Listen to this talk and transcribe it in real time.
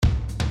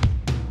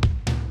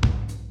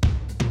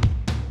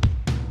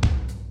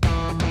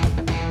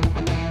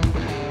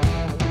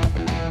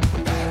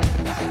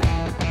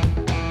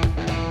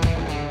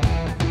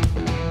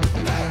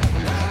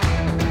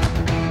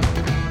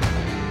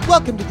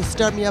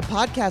Start Me Up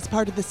podcast,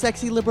 part of the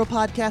Sexy Liberal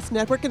Podcast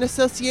Network in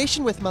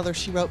association with Mother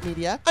She Wrote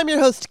Media. I'm your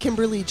host,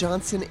 Kimberly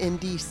Johnson in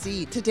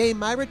D.C. Today,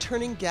 my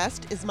returning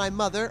guest is my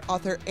mother,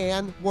 author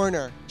Ann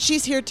Werner.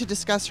 She's here to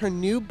discuss her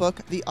new book,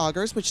 The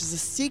Augurs, which is a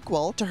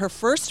sequel to her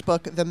first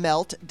book, The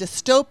Melt,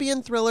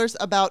 dystopian thrillers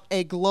about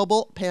a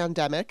global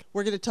pandemic.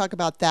 We're going to talk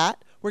about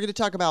that. We're going to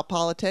talk about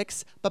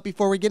politics. But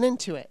before we get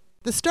into it,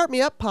 the Start Me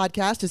Up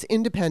podcast is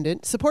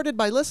independent, supported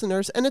by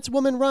listeners, and it's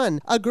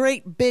woman-run. A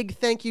great big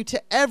thank you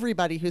to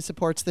everybody who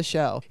supports the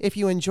show. If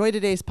you enjoy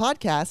today's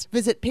podcast,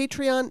 visit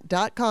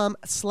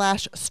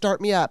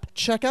patreon.com/startmeup.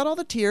 Check out all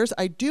the tiers.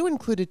 I do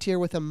include a tier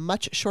with a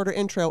much shorter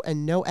intro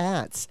and no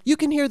ads. You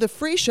can hear the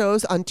free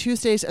shows on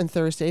Tuesdays and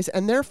Thursdays,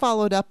 and they're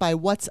followed up by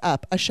What's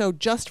Up, a show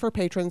just for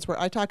patrons where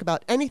I talk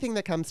about anything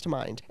that comes to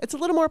mind. It's a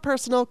little more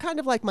personal, kind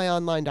of like my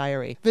online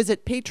diary.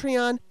 Visit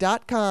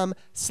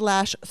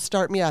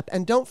patreon.com/startmeup,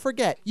 and don't forget,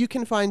 you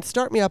can find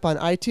Start Me Up on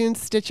iTunes,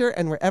 Stitcher,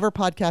 and wherever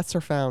podcasts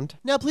are found.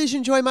 Now, please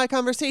enjoy my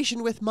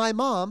conversation with my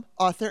mom,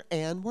 author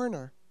Ann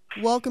Werner.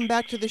 Welcome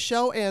back to the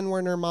show, Ann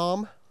Werner,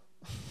 Mom.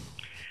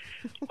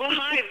 Well,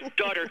 hi,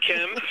 daughter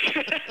Kim.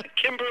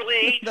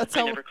 Kimberly. I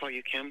never call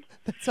you Kim.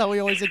 That's how we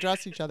always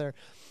address each other.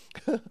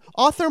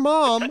 Author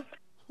Mom.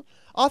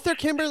 Author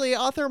Kimberly,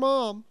 author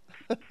Mom.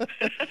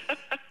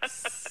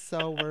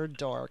 So we're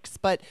dorks.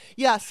 But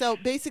yeah, so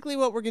basically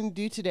what we're going to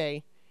do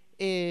today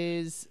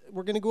is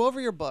we're going to go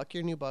over your book,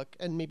 your new book,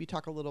 and maybe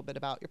talk a little bit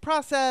about your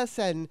process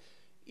and,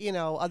 you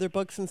know, other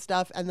books and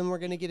stuff. And then we're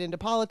going to get into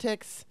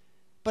politics.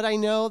 But I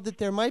know that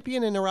there might be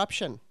an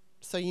interruption,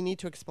 so you need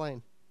to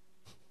explain.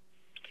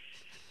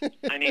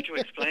 I need to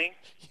explain?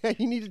 Yeah,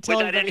 you need to tell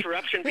Would that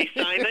interruption be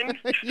Simon?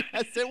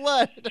 Yes, it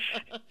would.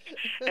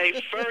 A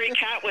furry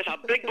cat with a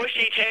big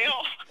bushy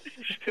tail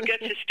who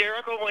gets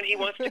hysterical when he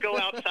wants to go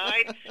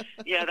outside?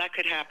 Yeah, that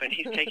could happen.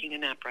 He's taking a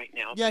nap right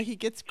now. Yeah, he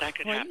gets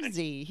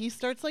crazy. He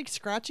starts like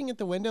scratching at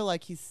the window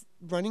like he's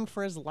running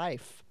for his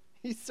life.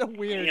 He's so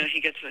weird. Yeah, he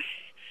gets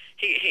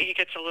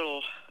a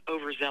little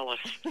overzealous.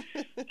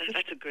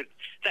 That's a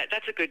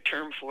good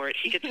term for it.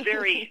 He gets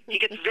very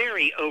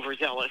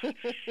overzealous,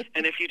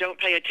 and if you don't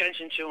pay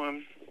attention to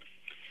him,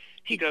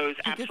 he goes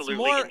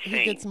absolutely insane.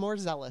 He gets more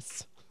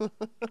zealous.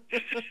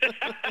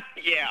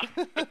 Yeah.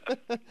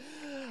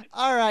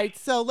 All right,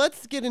 so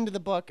let's get into the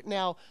book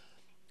now.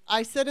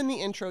 I said in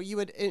the intro you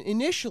had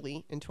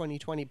initially in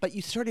 2020, but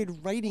you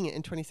started writing it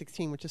in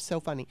 2016, which is so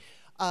funny.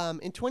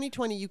 In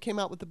 2020, you came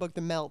out with the book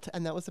The Melt,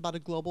 and that was about a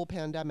global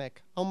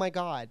pandemic. Oh my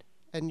God!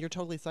 And you're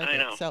totally psychic. I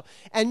know. So,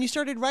 and you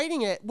started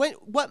writing it.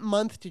 What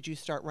month did you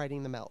start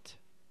writing The Melt?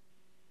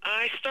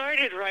 I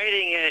started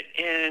writing it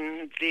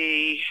in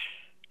the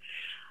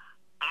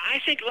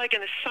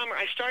summer.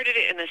 I started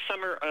it in the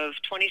summer of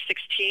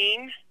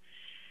 2016,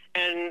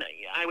 and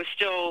I was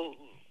still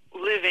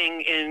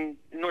living in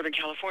Northern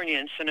California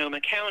in Sonoma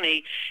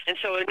County. And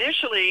so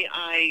initially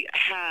I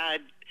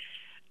had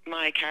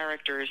my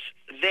characters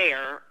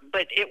there,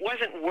 but it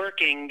wasn't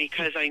working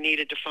because I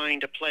needed to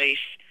find a place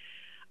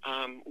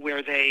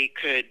where they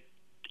could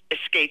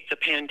escape the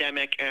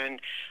pandemic. And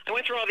I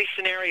went through all these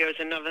scenarios,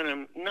 and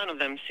none of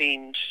them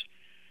seemed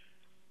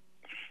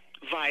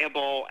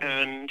viable,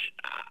 and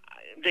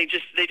they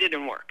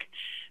didn't work.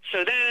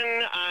 So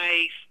then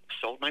I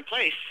sold my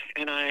place,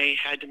 and I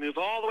had to move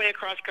all the way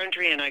across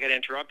country, and I got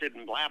interrupted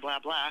and blah, blah,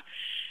 blah.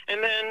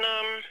 And then,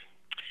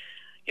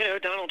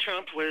 Donald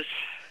Trump was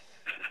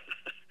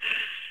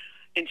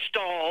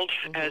installed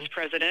as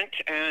president,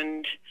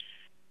 and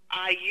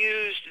I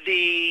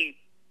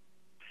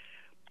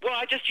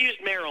just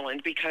used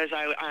Maryland because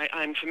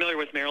I'm familiar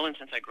with Maryland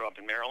since I grew up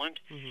in Maryland.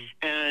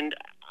 And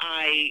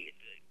I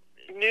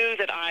knew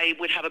that I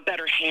would have a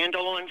better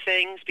handle on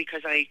things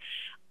because I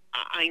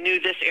knew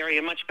this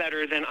area much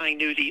better than I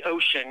knew the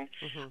ocean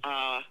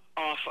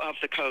off of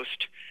the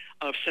coast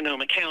of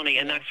Sonoma County,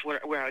 and that's where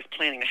I was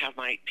planning to have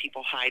my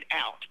people hide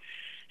out.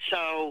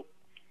 So,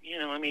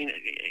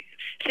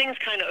 things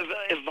kind of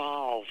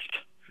evolved.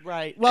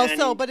 Right.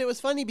 Well, but it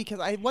was funny because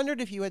I wondered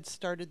if you had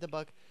started the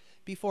book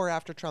before or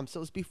after Trump. So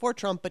it was before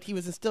Trump, but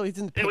he's in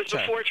the picture. It was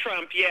before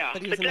Trump, yeah.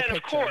 But then,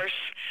 of course,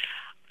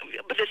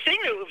 but the thing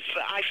that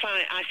I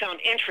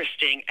found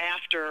interesting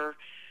after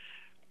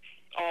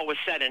all was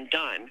said and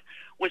done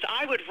was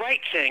I would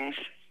write things,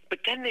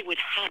 but then they would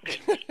happen.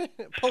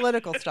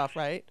 Political stuff,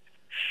 right?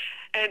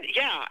 And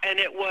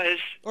it was...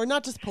 Or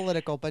not just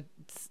political, but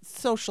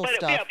social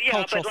stuff,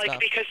 cultural stuff.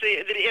 Because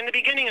in the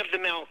beginning of The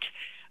Melt,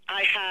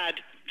 I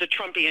had the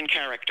Trumpian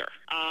character.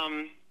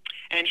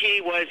 And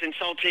he was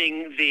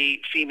insulting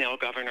the female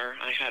governor.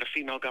 I had a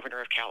female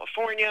governor of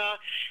California.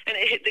 And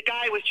the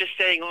guy was just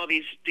saying all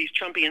these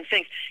Trumpian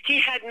things. He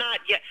had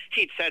not yet...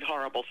 He'd said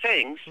horrible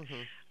things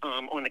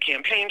on the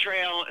campaign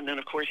trail. And then,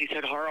 of course, he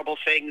said horrible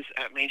things.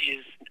 I mean,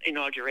 his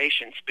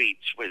inauguration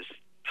speech was...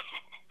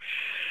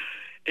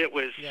 It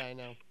was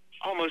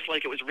almost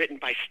like it was written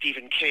by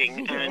Stephen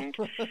King. And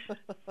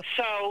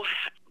so,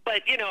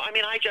 but,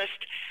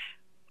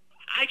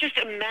 I just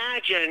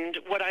imagined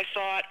what I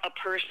thought a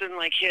person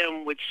like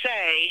him would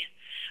say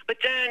But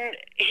then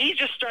he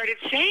just started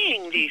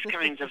saying these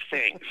kinds of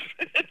things.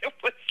 It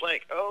was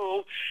like,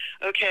 oh,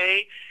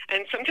 okay.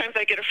 And sometimes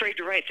I get afraid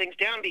to write things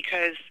down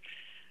because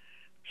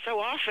so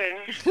often,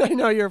 I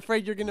know you're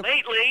afraid you're gonna.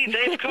 lately,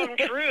 they've come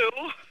true.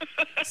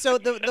 So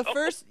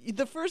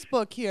the first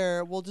book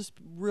here, we'll just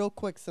real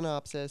quick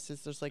synopsis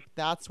is there's like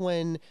that's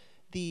when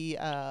the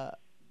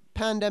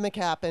pandemic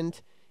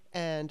happened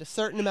and a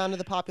certain amount of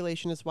the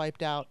population is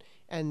wiped out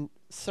and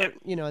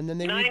certain and then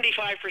they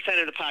 95%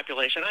 of the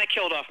population. I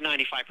killed off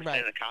 95% Right.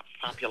 of the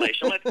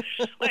population.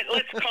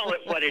 Let's call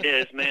it what it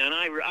is, man.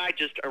 I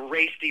just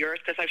erased the earth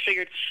because I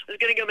figured I was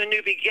going to give them a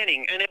new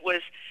beginning, and it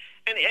was.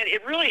 And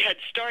it really had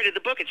started,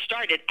 the book had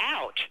started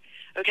out,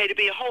 okay, to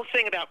be a whole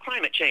thing about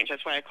climate change.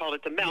 That's why I called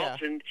it The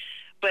Melt. Yeah.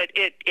 But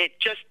it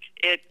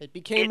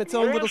became its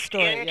own little morphed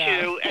story.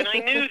 Into, and I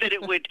knew that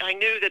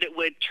it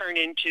would turn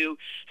into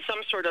some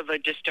sort of a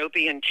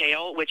dystopian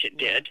tale, which it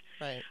did.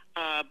 Right.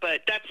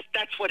 But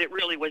that's what it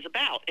really was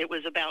about. It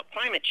was about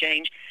climate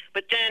change.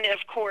 But then,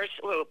 of course,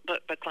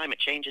 but climate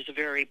change is a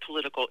very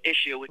political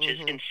issue, which is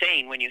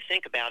insane when you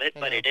think about it,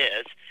 but it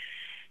is.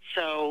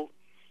 So,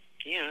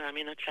 I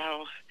mean, that's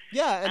how.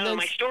 Yeah, and then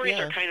my stories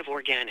are kind of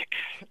organic.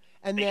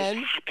 And they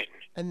then, just happen.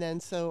 and then,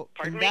 so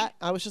Pardon in me? that,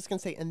 I was just gonna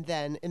say, and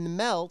then in the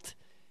Melt,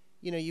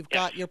 you've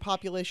got your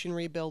population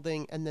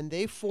rebuilding, and then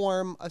they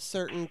form a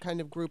certain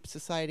kind of group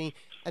society,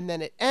 and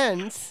then it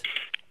ends,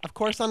 of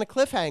course, on a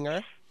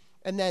cliffhanger,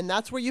 and then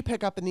that's where you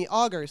pick up in the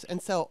Augurs.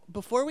 And so,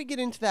 before we get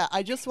into that,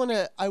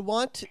 I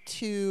want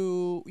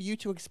you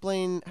to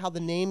explain how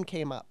the name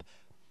came up.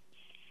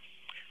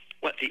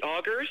 What, the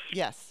Augurs?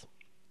 Yes.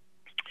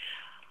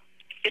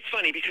 It's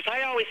funny because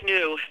I always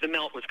knew The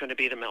Melt was going to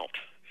be The Melt.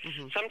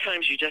 Mm-hmm.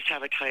 Sometimes you just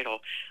have a title.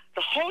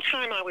 The whole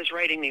time I was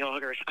writing The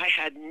Augurs, I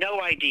had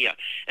no idea.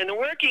 And the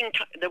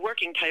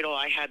working title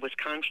I had was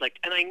Conflict,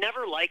 and I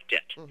never liked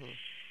it. Mm-hmm.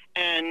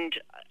 And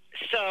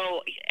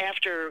so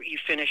after you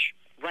finish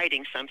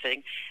writing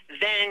something,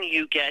 then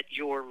you get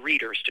your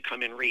readers to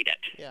come and read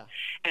it. Yeah.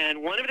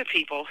 And one of the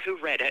people who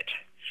read it,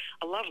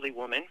 a lovely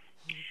woman,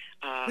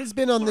 Who's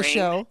been on the Lorraine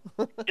show?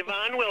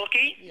 Devon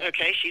Wilkie, Yeah.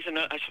 okay, she's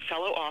a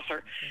fellow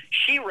author.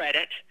 She read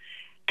it,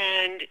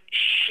 and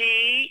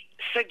she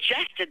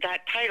suggested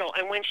that title.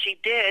 And when she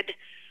did,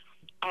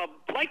 a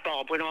light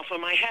bulb went off in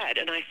my head,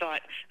 and I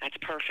thought, that's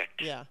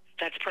perfect. Yeah.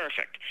 That's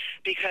perfect.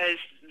 Because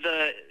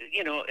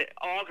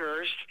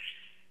augurs,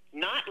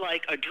 not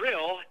like a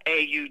drill,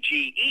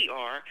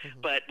 A-U-G-E-R,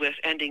 but with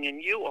ending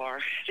in U-R,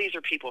 these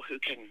are people who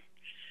can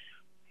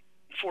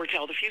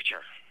foretell the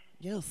future.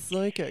 Yes,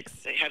 psychics.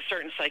 They have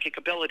certain psychic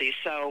abilities.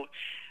 So,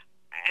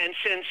 and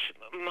since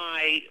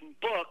my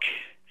book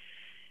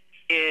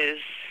is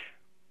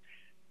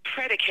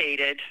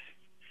predicated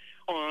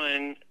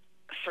on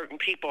certain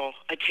people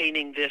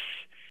attaining this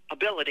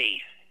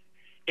ability,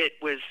 it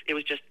was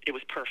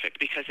perfect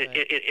because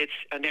it's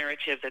a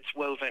narrative that's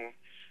woven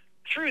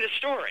through the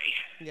story.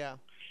 Yeah.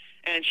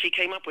 And she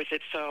came up with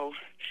it. So,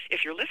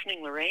 if you're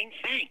listening, Lorraine,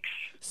 thanks.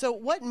 So,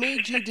 what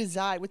made you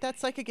decide with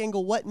that psychic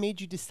angle? What made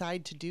you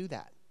decide to do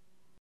that?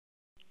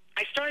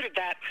 I started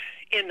that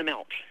in The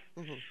Melt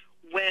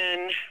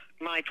when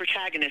my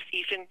protagonists,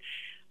 Ethan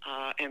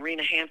and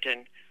Rena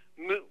Hampton,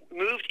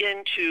 moved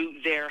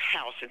into their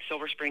house in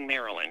Silver Spring,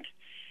 Maryland,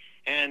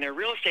 and their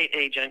real estate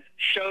agent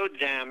showed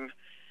them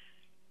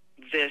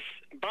this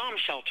bomb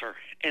shelter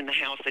in the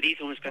house that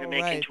Ethan was going to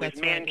make into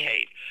his man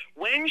cave.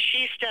 When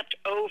she stepped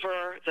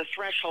over the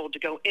threshold to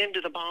go into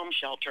the bomb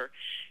shelter,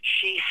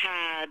 she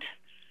had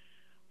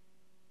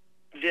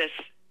this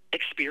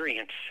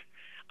experience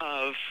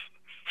of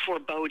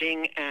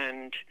foreboding,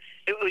 and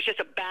it was just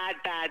a bad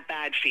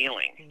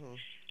feeling.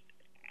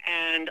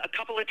 And a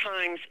couple of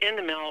times in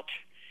The Melt,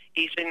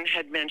 Ethan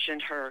had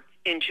mentioned her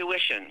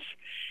intuitions.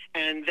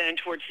 And then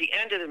towards the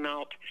end of The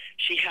Melt,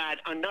 she had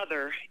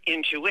another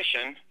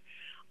intuition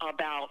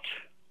about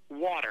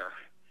water.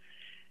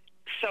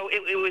 So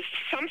it was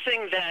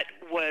something that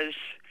was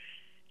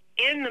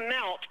in The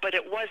Melt, but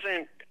it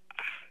wasn't.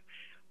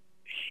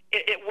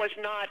 It was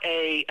not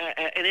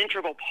an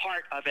integral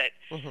part of it.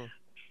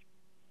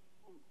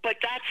 But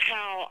that's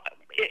how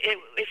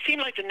it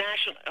seemed like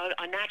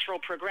a natural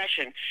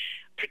progression,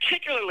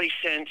 particularly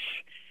since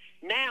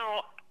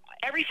now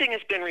everything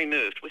has been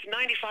removed. With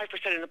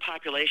 95% of the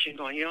population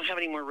going, you don't have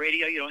any more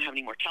radio, you don't have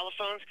any more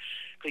telephones,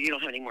 because you don't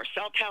have any more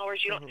cell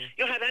towers, you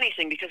don't have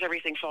anything because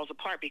everything falls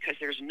apart because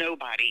there's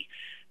nobody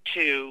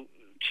to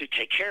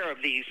take care of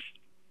these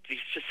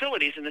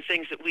facilities and the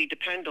things that we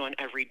depend on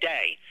every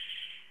day.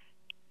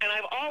 And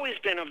I've always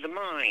been of the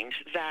mind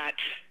that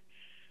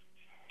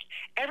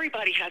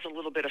everybody has a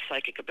little bit of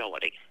psychic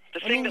ability. The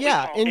thing that we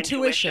call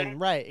intuition.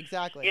 Right,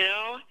 exactly.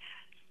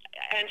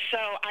 And so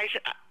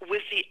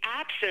with the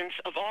absence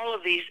of all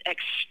of these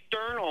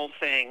external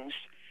things,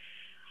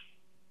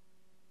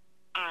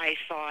 I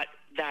thought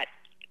that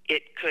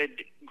it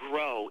could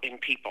grow in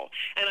people.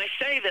 And I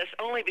say this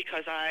only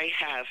because I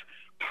have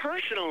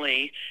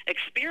personally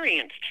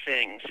experienced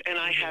things, and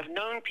I have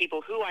known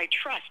people who I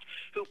trust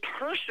who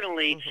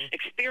personally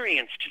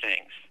experienced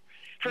things.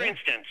 For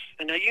instance,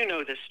 and now you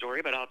know this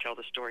story, but I'll tell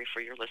the story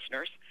for your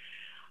listeners.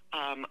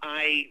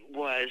 I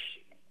was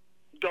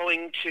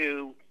going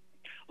to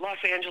Los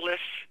Angeles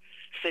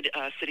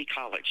City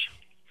College,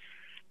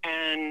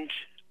 and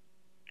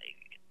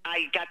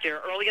I got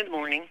there early in the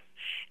morning,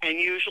 and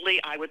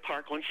usually I would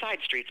park on side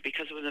streets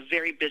because it was a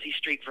very busy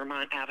street,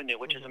 Vermont Avenue,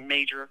 which is a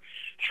major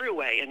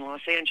throughway in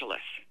Los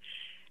Angeles.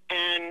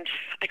 And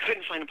I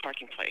couldn't find a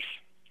parking place.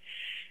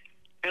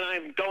 And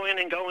I'm going,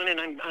 and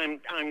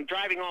I'm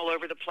driving all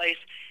over the place.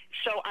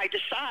 So I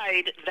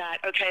decide that,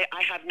 okay,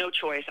 I have no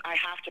choice. I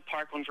have to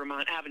park on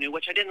Vermont Avenue,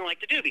 which I didn't like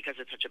to do because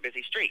it's such a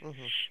busy street.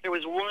 There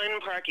was one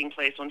parking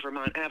place on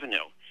Vermont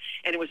Avenue,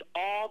 and it was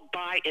all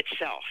by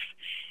itself.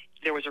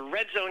 There was a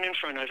red zone in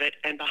front of it,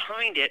 and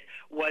behind it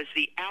was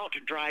the out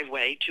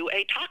driveway to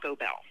a Taco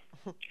Bell.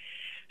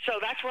 So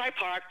that's where I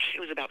parked. It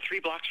was about 3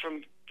 blocks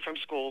from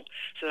school.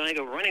 So then I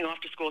go running off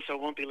to school so I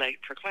won't be late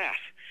for class.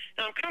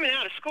 Now I'm coming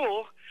out of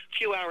school a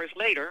few hours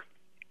later,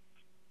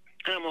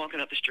 and I'm walking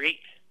up the street,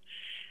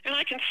 and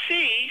I can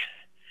see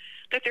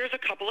that there's a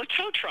couple of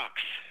tow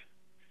trucks.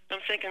 I'm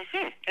thinking,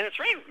 and it's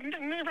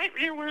right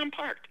near where I'm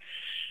parked.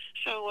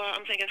 So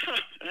I'm thinking,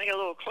 and I get a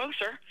little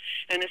closer,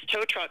 and this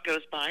tow truck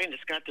goes by, and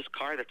it's got this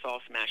car that's all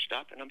smashed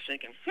up, and I'm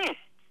thinking,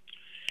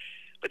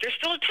 but there's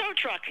still a tow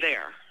truck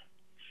there.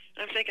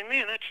 And I'm thinking,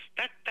 man,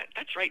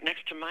 that's right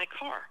next to my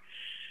car.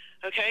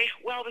 Okay,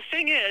 well, the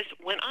thing is,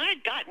 when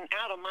I'd gotten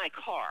out of my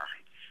car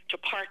to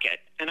park it,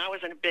 and I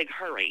was in a big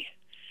hurry,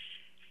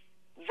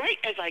 right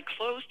as I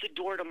closed the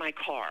door to my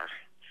car,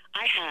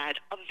 I had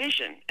a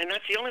vision, and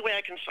that's the only way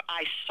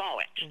I saw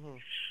it.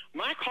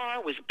 My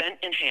car was bent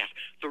in half.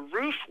 The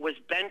roof was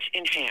bent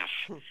in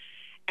half.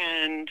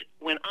 And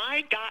when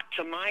I got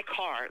to my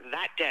car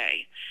that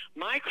day,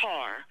 my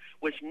car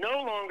was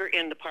no longer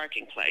in the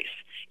parking place.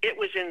 It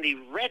was in the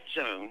red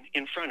zone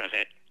in front of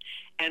it,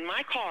 and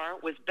my car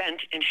was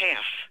bent in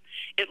half.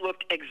 It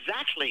looked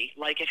exactly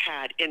like it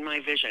had in my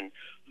vision.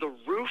 The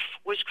roof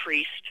was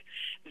creased,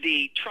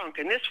 the trunk,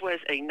 and this was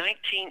a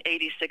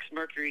 1986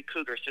 Mercury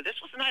Cougar, so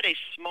this was not a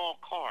small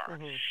car.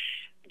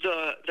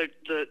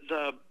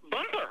 The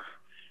bumper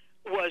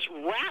was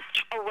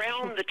wrapped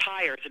around the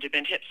tires that had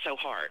been hit so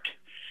hard.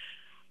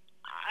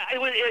 I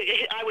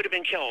would have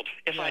been killed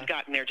if I'd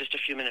gotten there just a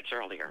few minutes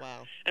earlier.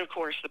 Wow. And, of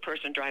course, the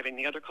person driving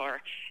the other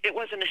car, it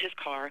wasn't his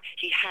car.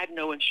 He had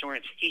no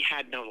insurance. He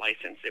had no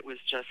license. It was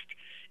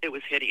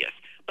hideous.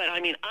 But, I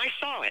mean, I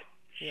saw it.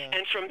 Yeah.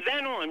 And from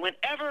then on,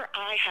 whenever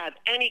I had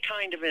any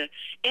kind of an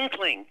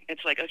inkling,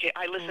 it's like, okay,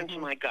 I listen to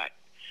my gut.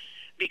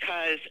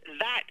 Because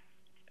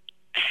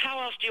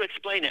how else do you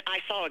explain it? I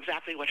saw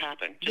exactly what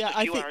happened just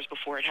a few hours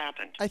before it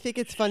happened. I think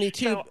it's funny,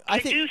 too. So I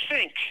do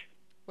think...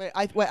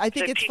 I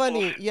think it's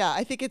funny. Yeah,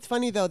 I think it's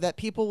funny, though, that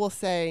people will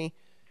say,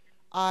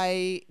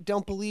 I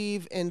don't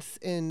believe in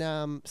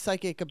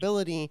psychic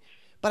ability,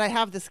 but I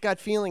have this gut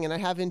feeling and I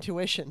have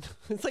intuition.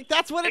 It's like,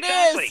 that's what it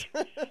is.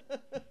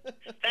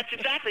 That's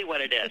exactly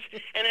what it is.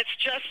 And it's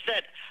just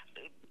that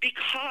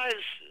because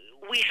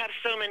we have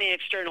so many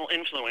external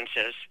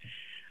influences,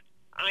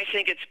 I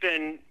think it's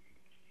been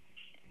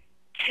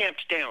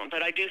tamped down.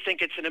 But I do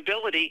think it's an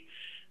ability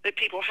that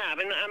people have.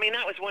 And I mean,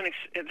 that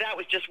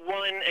was just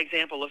one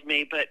example of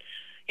me, but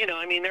you know,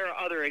 I mean, there are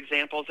other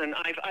examples, and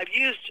I've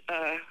used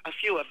a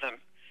few of them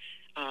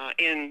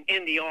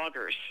in the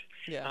augurs,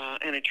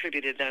 and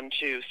attributed them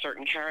to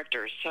certain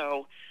characters.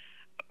 So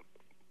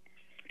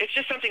it's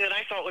just something that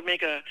I thought would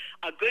make a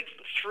good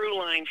through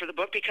line for the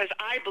book, because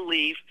I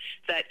believe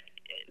that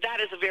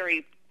is a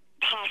very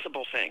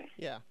possible thing.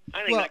 Yeah,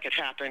 I think that could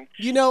happen.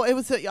 You know, it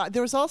was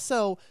there was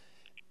also.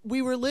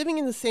 We were living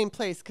in the same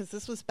place because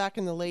this was back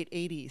in the late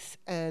 80s.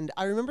 And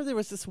I remember there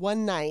was this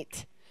one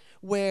night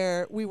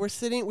where we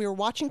were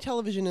watching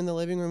television in the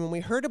living room, and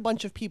we heard a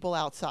bunch of people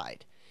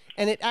outside.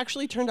 And it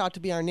actually turned out to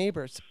be our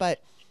neighbors.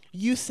 But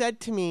you said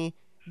to me,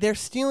 they're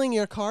stealing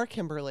your car,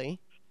 Kimberly.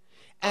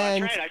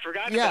 And, that's right. I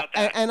forgot about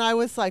that. And I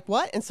was like,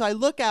 what? And so I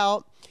look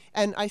out,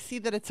 and I see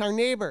that it's our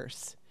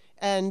neighbors.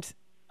 And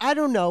I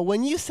don't know.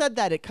 When you said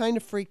that, it kind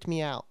of freaked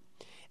me out.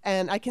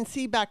 And I can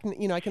see back,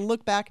 you know, I can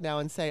look back now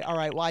and say, all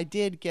right, well, I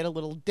did get a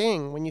little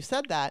ding when you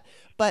said that.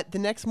 But the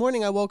next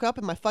morning I woke up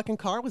and my fucking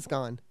car was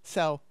gone.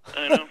 So.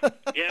 I know.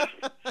 Yeah.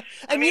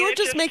 And you were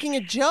just making a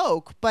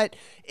joke, but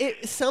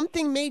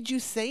something made you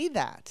say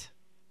that.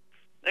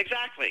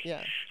 Exactly.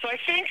 Yeah. So I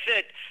think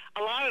that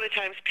a lot of the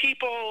times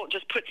people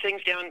just put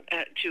things down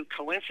to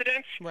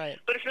coincidence. Right.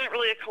 But it's not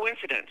really a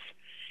coincidence.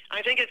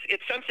 I think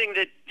it's something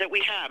that we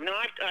have. Now,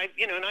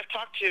 I've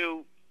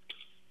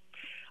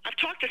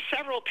talked to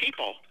several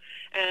people,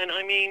 and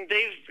I mean,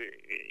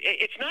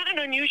 it's not an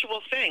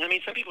unusual thing. I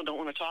mean, some people don't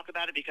want to talk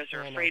about it because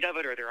they're afraid of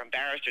it, or they're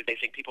embarrassed, or they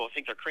think people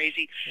think they're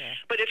crazy. Yeah.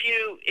 But if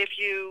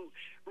you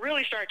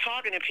really start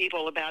talking to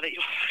people about it,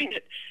 you'll find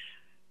that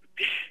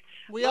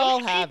we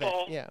all have it.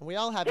 Yeah, we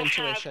all have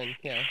intuition.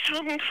 Yeah.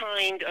 Some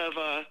kind of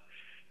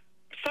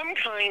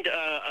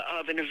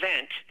an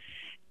event,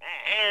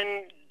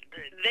 and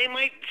they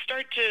might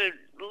start to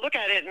look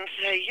at it and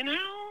say, you know.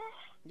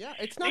 Yeah,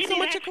 it's not so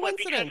much a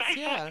coincidence. I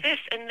thought this,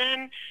 and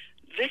then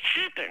this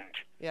happened.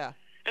 Yeah.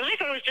 And I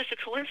thought it was just a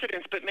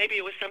coincidence, but maybe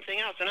it was something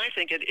else. And I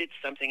think it's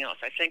something else.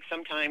 I think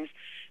sometimes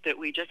that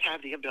we just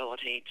have the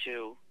ability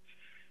to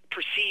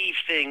perceive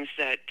things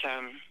that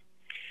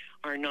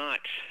are not,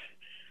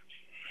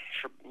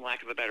 for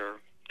lack of a better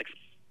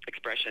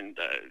expression,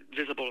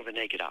 visible to the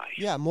naked eye.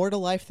 Yeah, more to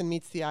life than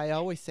meets the eye. I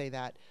always say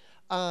that.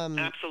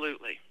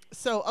 Absolutely.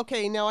 So,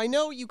 okay, now I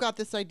know you got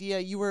this idea.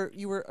 You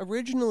were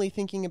originally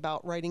thinking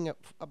about writing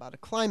about a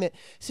climate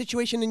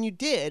situation, and you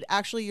did.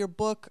 Actually, your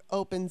book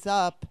opens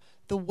up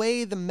the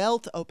way the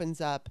melt opens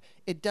up.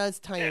 It does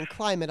tie in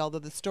climate, although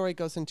the story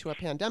goes into a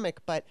pandemic.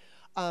 But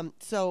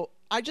so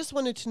I just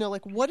wanted to know,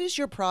 like, what is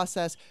your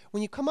process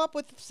when you come up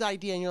with this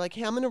idea and you're like,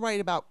 hey, I'm going to write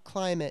about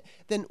climate?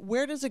 Then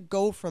where does it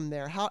go from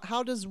there?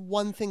 How does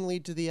one thing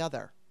lead to the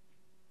other?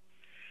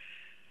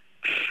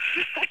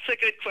 That's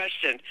a good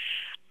question.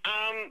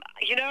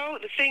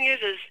 The thing is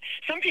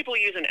some people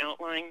use an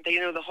outline. They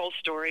know the whole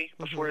story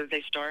before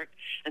they start,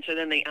 and so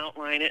then they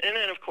outline it. And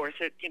then, of course,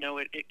 it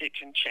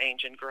can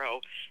change and grow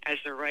as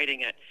they're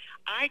writing it.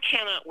 I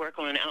cannot work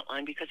on an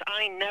outline because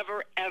I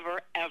never,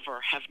 ever, ever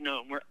have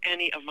known where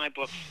any of my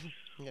books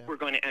were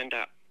going to end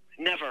up.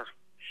 Never.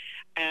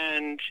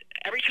 And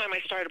every time I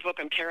start a book,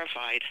 I'm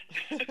terrified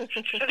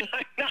that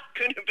I'm not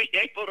going to be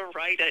able to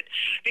write it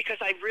because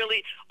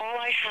all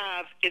I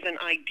have is an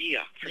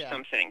idea for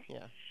something.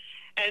 Yeah.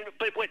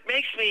 But what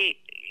makes me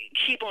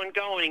keep on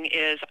going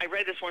is I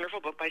read this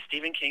wonderful book by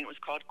Stephen King. It was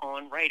called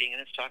On Writing,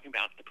 and it's talking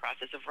about the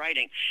process of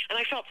writing. And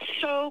I felt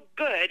so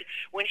good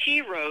when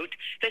he wrote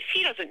that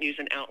he doesn't use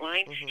an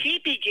outline.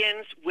 He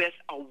begins with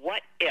a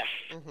what if,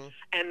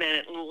 and then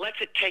it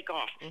lets it take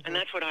off. And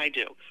that's what I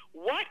do.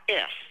 What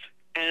if?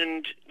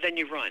 And then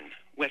you run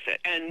with it.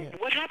 And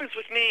what happens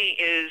with me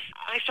is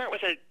I start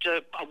with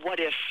a what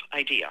if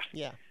idea.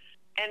 Yeah.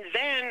 And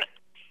then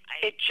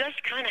it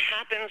just kind of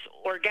happens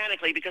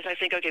organically because I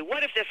think, okay,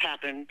 what if this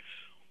happened?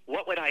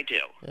 What would I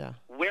do? Yeah.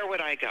 Where would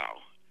I go?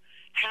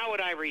 How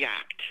would I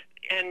react?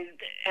 And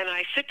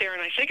I sit there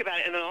and I think about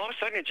it, and then all of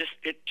a sudden it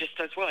just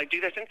does well. I do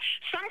this, and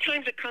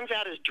sometimes it comes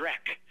out as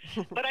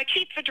dreck, but I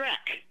keep the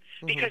dreck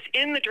because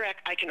in the dreck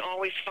I can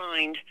always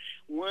find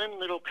one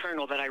little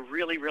kernel that I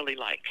really, really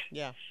like.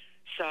 Yeah.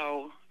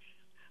 So.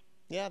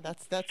 Yeah,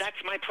 that's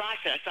my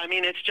process. I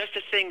mean, it's just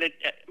a thing that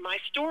my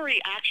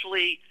stories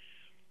actually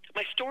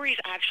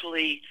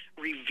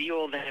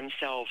reveal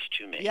themselves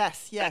to me.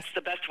 Yes. That's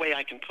the best way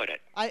I can put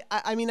it.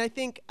 I mean, I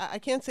think I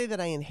can't say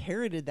that I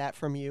inherited that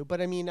from you,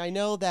 but I mean, I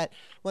know that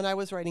when I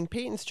was writing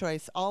Peyton's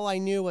Choice, all I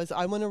knew was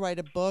I want to write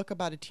a book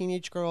about a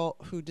teenage girl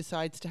who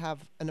decides to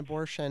have an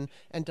abortion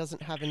and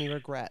doesn't have any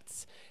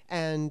regrets.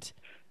 And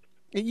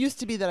it used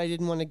to be that I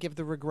didn't want to give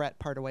the regret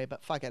part away,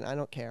 but fuck it, I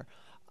don't care.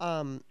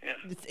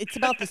 It's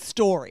about the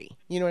story.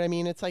 You know what I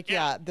mean? It's like,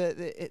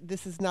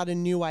 this is not a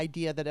new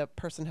idea that a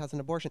person has an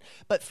abortion.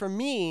 But for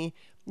me,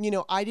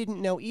 I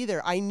didn't know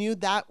either. I knew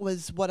that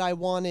was what I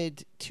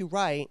wanted to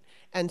write.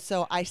 And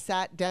so I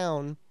sat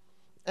down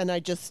and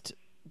I just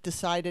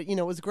decided,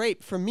 it was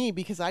great for me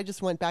because I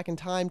just went back in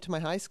time to my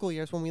high school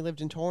years when we lived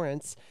in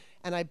Torrance.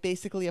 And I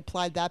basically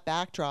applied that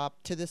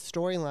backdrop to this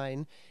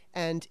storyline.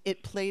 And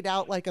it played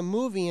out like a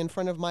movie in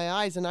front of my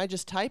eyes. And I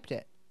just typed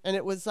it. And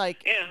it was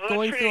like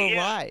going through a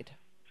ride.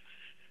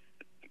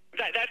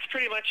 That's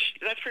pretty much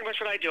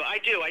what I do.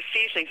 I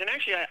see things, and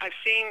actually, I've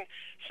seen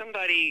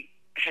somebody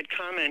had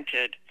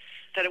commented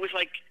that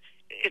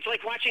it's like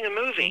watching a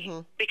movie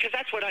because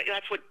that's what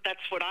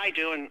I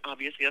do, and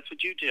obviously that's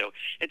what you do.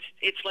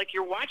 It's like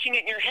you're watching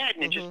it in your head,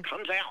 and it just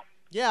comes out.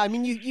 Yeah, I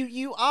mean,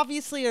 you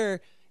obviously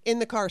are in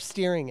the car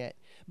steering it.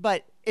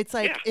 But it's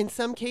like in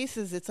some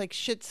cases, it's like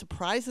shit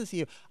surprises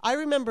you. I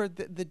remember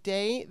the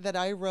day that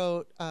I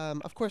wrote,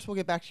 of course, we'll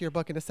get back to your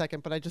book in a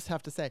second, but I just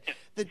have to say,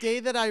 the day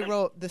that I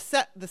wrote the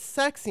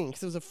sex scene,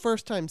 because it was a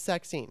first-time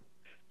sex scene,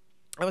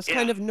 I was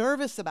kind of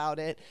nervous about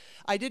it.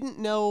 I didn't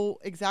know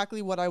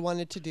exactly what I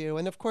wanted to do.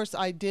 And, of course,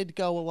 I did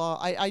go along.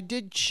 I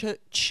did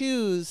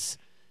choose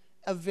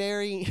a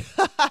very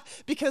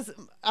 – because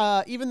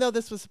even though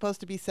this was supposed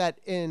to be set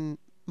in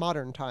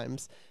modern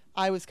times –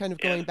 I was kind of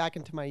going back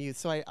into my youth.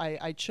 So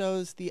I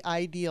chose the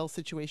ideal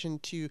situation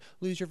to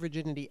lose your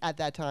virginity at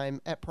that time,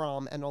 at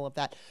prom and all of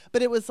that.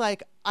 But it was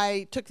like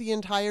I took the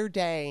entire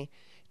day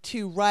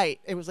to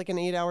write. It was like an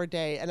 8-hour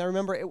day. And I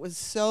remember it was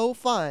so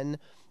fun.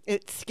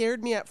 It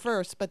scared me at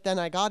first, but then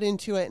I got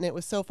into it and it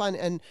was so fun.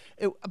 And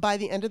by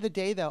the end of the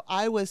day, though,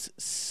 I was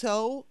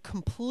so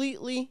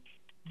completely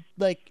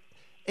like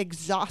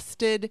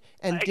exhausted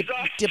and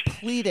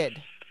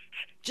depleted.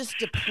 Just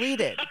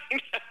depleted. I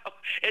know.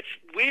 It's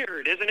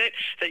weird, isn't it?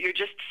 That you're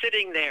just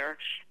sitting there,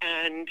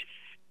 and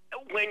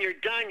when you're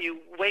done, you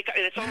wake up,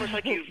 and it's almost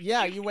like you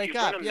wake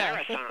up. Run a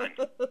marathon.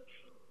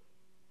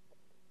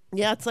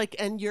 Yeah, it's like,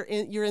 and you're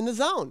in the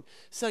zone.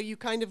 So you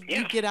kind of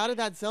you get out of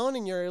that zone,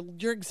 and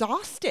you're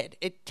exhausted.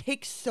 It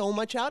takes so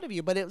much out of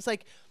you, but it was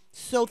like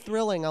so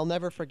thrilling. I'll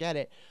never forget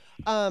it.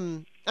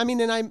 I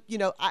mean, and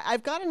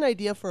I've got an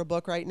idea for a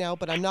book right now,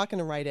 but I'm not going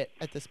to write it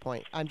at this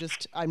point. I'm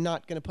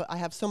not going to I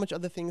have so much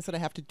other things that I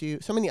have to do,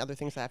 so many other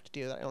things I have to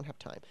do that I don't have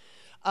time.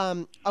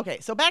 Okay,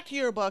 so back to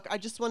your book. I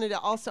just wanted to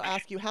also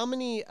ask you how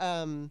many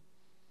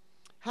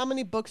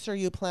books are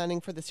you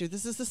planning for this year?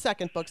 This is the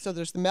second book, so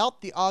there's The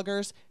Melt, The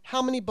Augurs.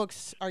 How many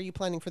books are you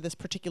planning for this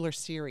particular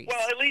series?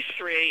 Well, at least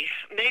 3,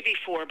 maybe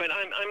 4, but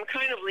I'm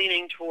kind of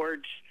leaning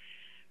towards.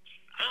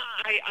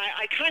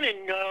 I kind of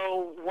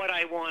know what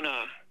I want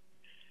to.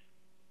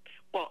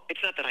 Well,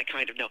 it's not that I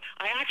kind of know.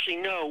 I actually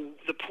know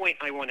the point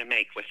I want to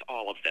make with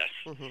all of this,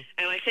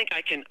 and I think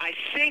I can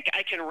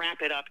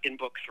wrap it up in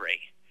book 3.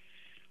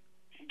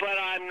 But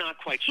I'm not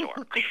quite sure.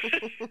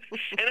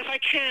 And if I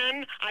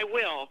can, I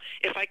will.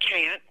 If I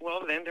can't,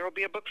 well, then there will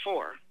be a book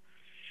 4.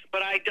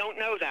 But I don't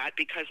know that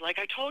because, like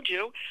I told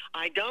you,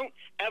 I don't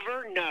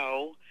ever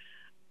know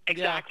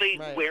exactly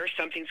where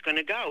something's going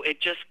to go. It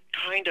just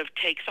kind of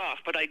takes off.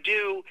 But I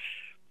do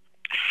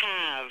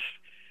have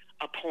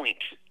a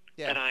point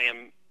that I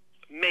am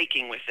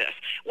making with this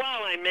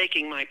while I'm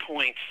making my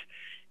points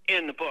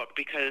in the book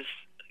because,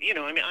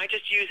 I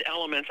just use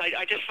elements.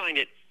 I just find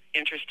it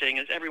interesting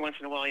is every once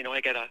in a while,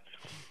 I get a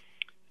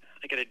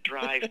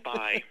drive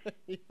by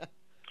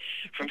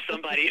from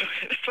somebody,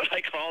 that's what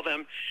I call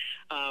them,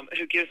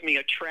 who gives me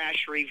a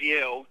trash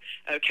review,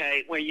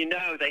 okay, where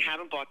they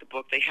haven't bought the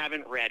book, they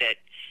haven't read it,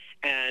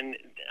 and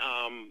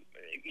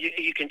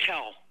you can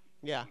tell.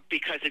 Yeah.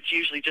 Because it's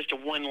usually just a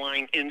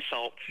one-line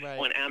insult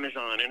on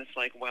Amazon, and it's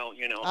like, well,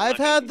 I've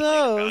had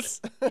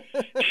those.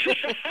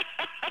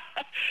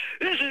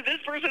 This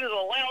person is a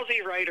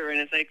lousy writer, and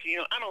it's like,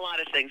 I'm a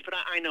lot of things, but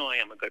I know I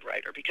am a good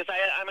writer because I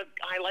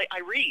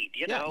read,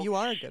 Yeah, you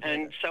are a good writer.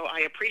 And so I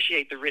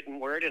appreciate the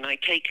written word, and I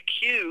take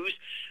cues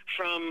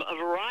from a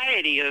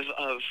variety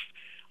of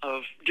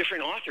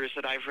different authors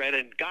that I've read,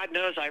 and God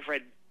knows I've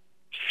read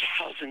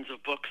thousands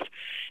of books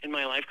in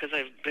my life because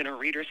I've been a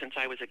reader since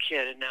I was a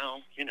kid, and now,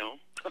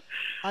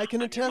 I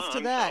can attest to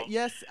that. So.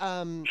 Yes,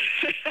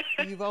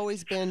 you've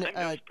always been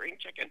a spring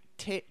chicken.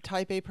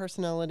 Type A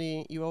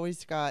personality. You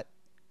always got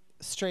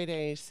straight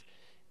A's,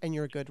 and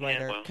you're a good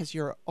writer because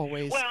you're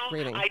always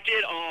reading. I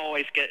did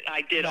always get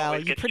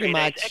pretty straight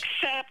much. A's,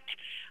 except,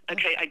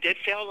 okay, I did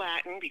fail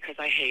Latin because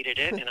I hated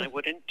it, and I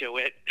wouldn't do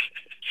it.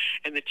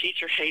 And the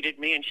teacher hated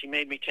me, and she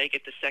made me take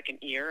it the second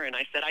year. And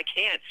I said, I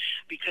can't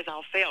because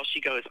I'll fail. She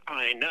goes,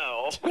 I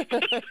know.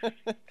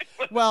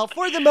 Well,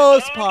 for the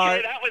most part.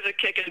 Okay, that was a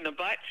kick in the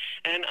butt.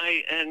 And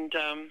I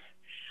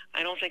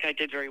don't think I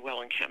did very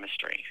well in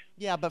chemistry.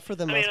 Yeah, but for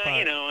the most part.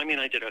 I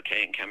did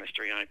okay in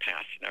chemistry. I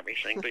passed and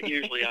everything. But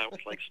usually I was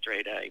like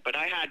straight A. But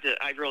I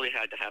really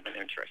had to have an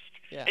interest.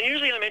 Yeah. And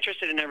usually I'm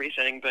interested in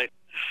everything, but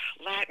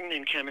Latin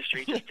and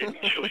chemistry just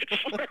didn't do it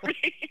for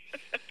me.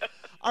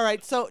 All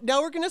right, so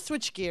now we're going to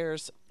switch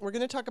gears. We're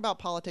going to talk about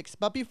politics.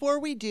 But before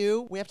we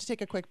do, we have to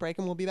take a quick break,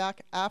 and we'll be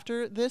back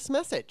after this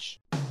message.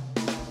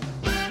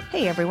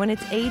 Hey, everyone,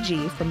 it's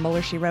AG from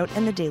Mueller, She Wrote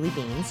and the Daily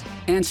Beans.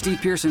 And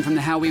Steve Pearson from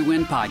the How We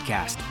Win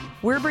podcast.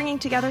 We're bringing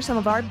together some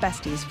of our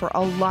besties for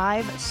a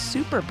live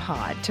super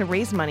pod to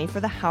raise money for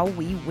the How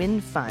We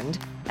Win Fund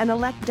and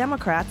elect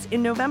Democrats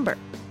in November.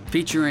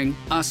 Featuring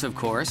us, of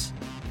course.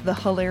 The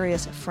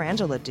hilarious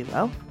Frangela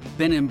duo.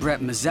 Ben and Brett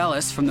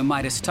Mazelis from the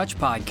Midas Touch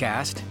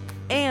podcast.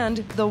 And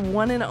the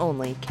one and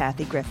only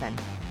Kathy Griffin.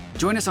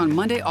 Join us on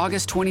Monday,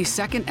 August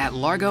 22nd at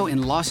Largo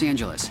in Los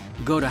Angeles.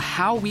 Go to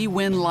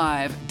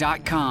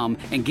howwewinlive.com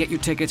and get your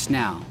tickets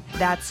now.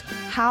 That's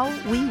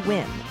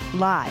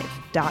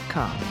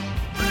howwewinlive.com.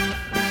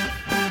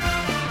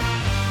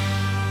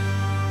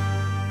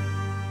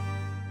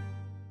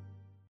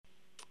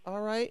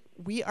 All right,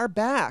 we are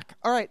back.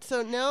 All right,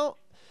 so now,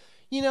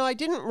 I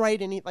didn't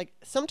write any,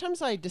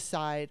 sometimes I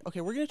decide, okay,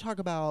 we're going to talk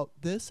about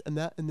this and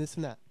that and this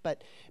and that.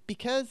 But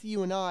because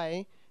you and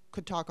I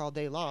could talk all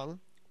day long,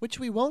 which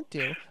we won't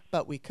do,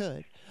 but we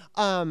could.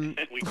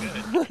 We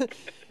could.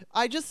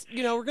 I just,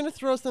 we're going to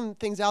throw some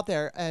things out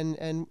there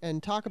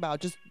and talk about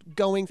just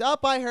goings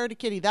up. I heard a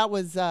kitty. That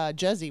was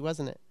Jezzy,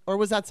 wasn't it? Or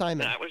was that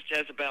Simon? That was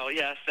Jezebel.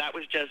 Yes, that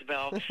was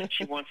Jezebel.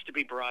 She wants to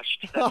be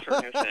brushed. That's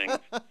her new thing.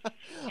 All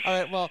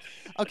right. Well,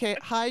 okay.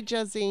 Hi,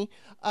 Jezzy.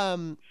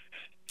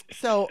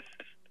 So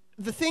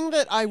the thing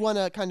that I want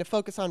to kind of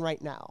focus on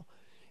right now,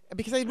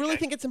 because I really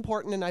think it's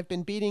important, and I've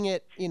been beating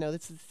it,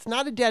 it's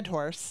not a dead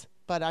horse,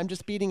 but I'm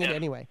just beating it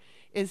anyway,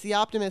 is the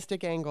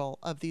optimistic angle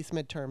of these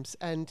midterms.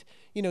 And,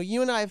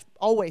 you and I have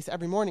always,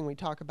 every morning we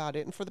talk about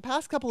it. And for the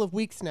past couple of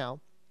weeks now,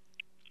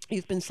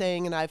 you've been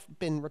saying, and I've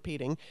been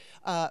repeating,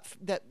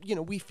 that,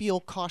 we feel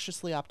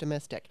cautiously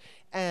optimistic.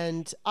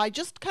 And I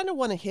just kind of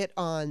want to hit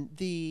on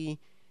the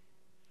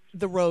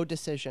Roe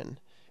decision,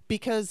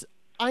 because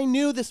I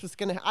knew this was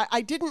going to,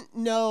 I didn't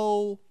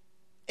know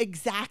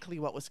exactly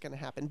what was going to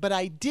happen, but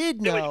I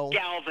did know. It was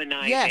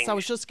galvanizing. Yes, I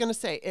was just going to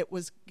say it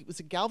was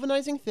a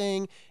galvanizing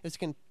thing. It was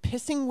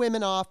pissing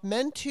women off,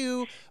 men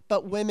too,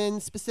 but women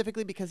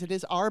specifically, because it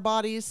is our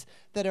bodies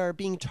that are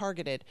being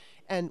targeted,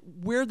 and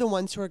we're the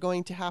ones who are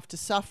going to have to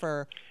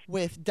suffer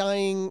with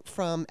dying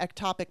from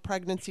ectopic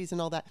pregnancies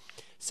and all that.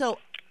 So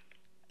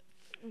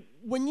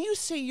when you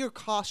say you're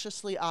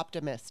cautiously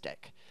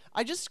optimistic,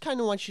 I just kind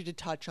of want you to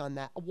touch on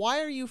that.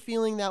 Why are you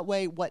feeling that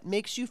way? What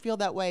makes you feel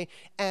that way?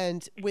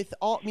 And with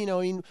all,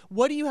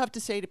 what do you have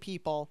to say to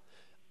people?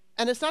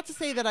 And it's not to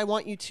say that I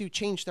want you to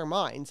change their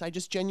minds. I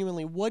just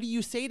genuinely, what do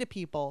you say to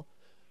people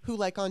who,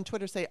 like on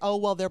Twitter, say, oh,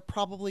 well, they're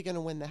probably going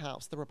to win the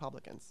House, the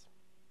Republicans?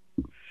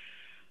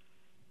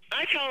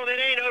 I tell them it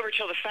ain't over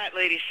till the fat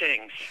lady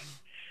sings.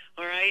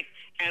 All right?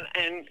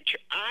 And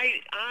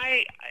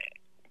I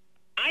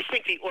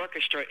think the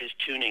orchestra is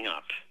tuning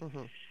up.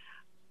 Mm-hmm.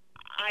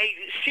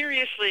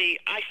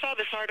 I saw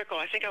this article.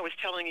 I think I was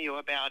telling you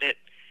about it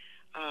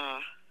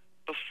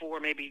before,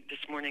 maybe this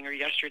morning or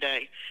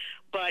yesterday.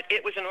 But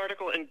it was an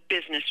article in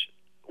Business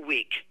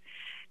Week.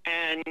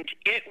 And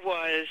it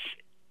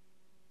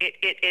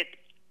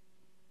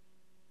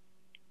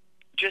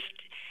just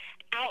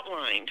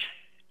outlined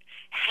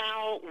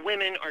how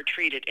women are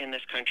treated in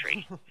this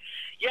country.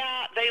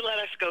 Yeah, they let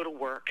us go to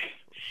work.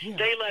 Yeah.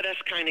 They let us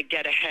kind of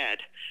get ahead.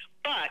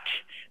 But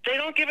they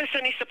don't give us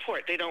any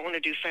support. They don't want to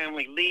do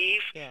family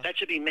leave. Yeah. That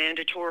should be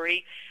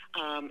mandatory.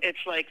 It's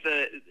like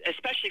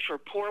especially for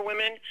poor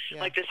women,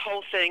 like this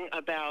whole thing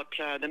about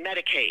the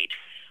Medicaid.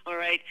 All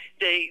right,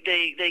 they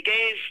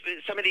gave,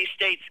 some of these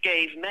states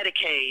gave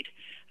Medicaid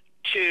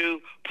to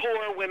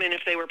poor women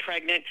if they were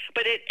pregnant,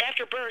 but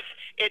after birth,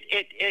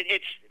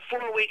 it's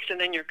 4 weeks and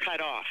then you're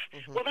cut off.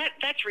 Mm-hmm. Well,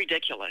 that's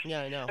ridiculous.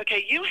 Yeah, I know.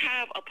 Okay, you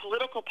have a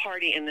political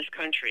party in this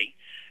country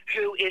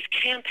who is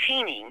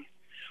campaigning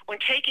on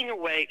taking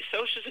away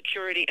Social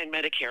Security and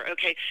Medicare.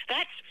 Okay,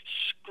 that's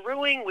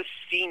screwing with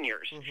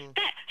seniors. Mm-hmm.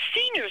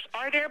 Seniors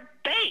are their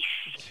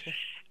base.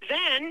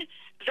 Then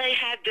they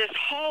had this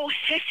whole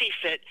hissy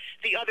fit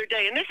the other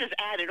day, and this is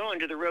added on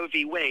to the Roe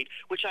v. Wade,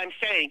 which I'm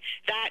saying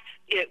that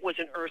it was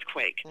an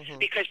earthquake, mm-hmm.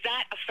 because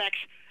that affects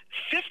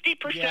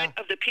 50%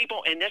 of the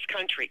people in this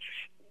country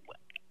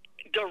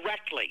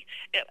directly.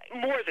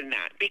 More than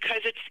that,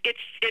 because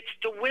it's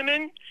the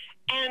women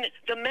and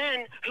the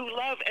men who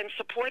love and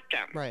support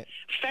them, right?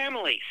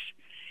 Families.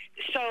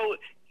 So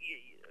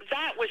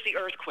that was the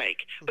earthquake.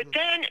 Mm-hmm. But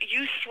then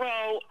you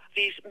throw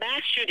these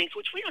mass shootings,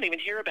 which we don't even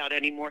hear about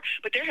anymore,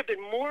 but there have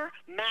been more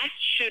mass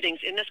shootings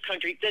in this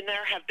country than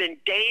there have been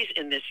days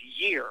in this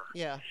year.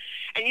 Yeah.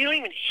 And you don't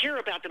even hear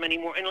about them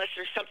anymore unless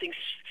there's something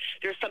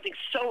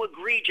so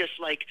egregious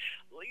like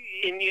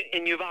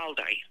in Uvalde.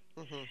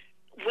 Mm-hmm.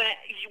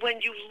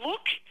 When you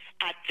look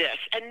at this,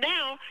 and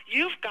now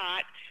you've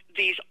got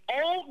these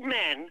old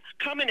men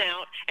coming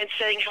out and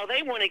saying how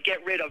they want to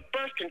get rid of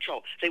birth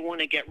control. They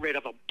want to get rid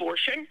of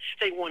abortion.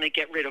 They want to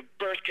get rid of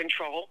birth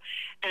control.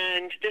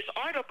 And this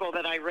article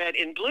that I read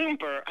in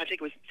Bloomberg, I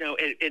think it was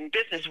in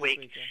Business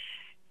Week,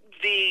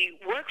 the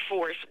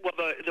workforce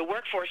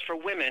for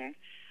women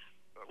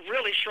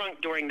really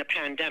shrunk during the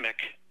pandemic.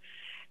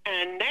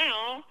 And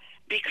now,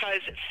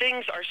 because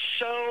things are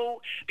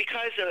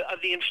because of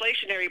the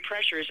inflationary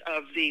pressures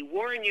of the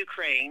war in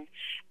Ukraine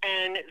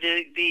and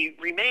the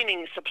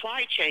remaining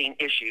supply chain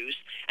issues,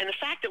 and the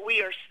fact that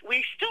we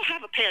still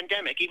have a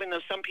pandemic, even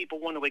though some people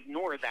want to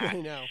ignore that. I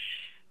know.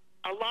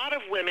 A lot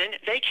of women,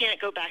 they can't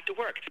go back to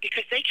work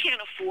because they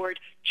can't afford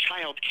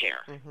child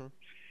care. Mm-hmm.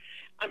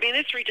 I mean,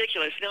 it's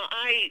ridiculous. Now,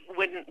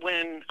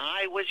 when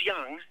I was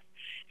young,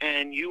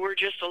 and you were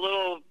just a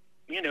little,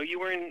 you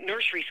were in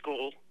nursery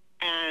school,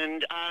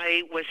 and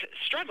I was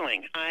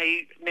struggling.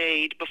 I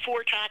made,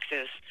 before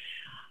taxes,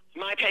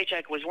 my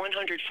paycheck was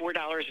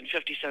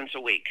 $104.50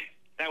 a week.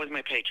 That was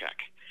my paycheck.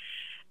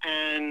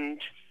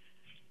 And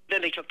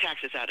then they took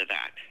taxes out of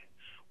that.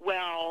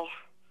 Well,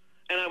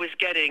 and I was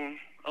getting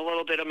a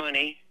little bit of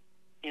money,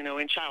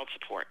 in child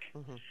support.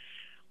 Mm-hmm.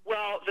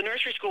 Well, the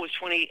nursery school was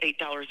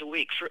 $28 a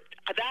week.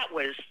 That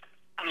was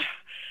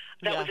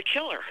a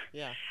killer.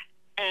 Yeah.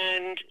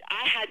 And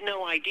I had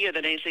no idea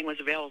that anything was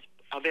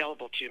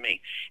available to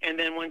me. And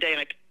then one day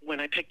when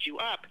I picked you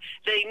up,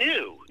 they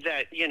knew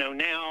that,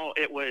 now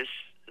it was,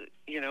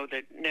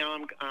 that now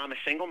I'm a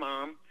single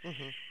mom.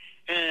 Mm-hmm.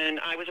 And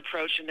I was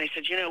approached and they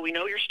said, we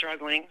know you're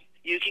struggling.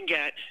 You can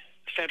get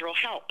federal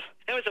help.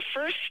 That was the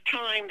first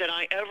time that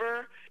I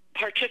ever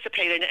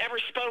participated and ever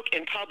spoke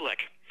in public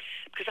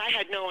because I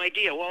had no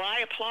idea. Well, I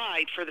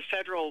applied for the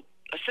federal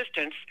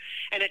assistance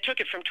and it took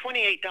it from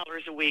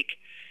 $28 a week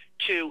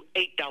to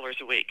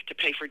 $8 a week to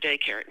pay for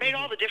daycare. It made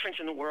all the difference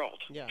in the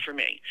world for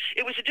me.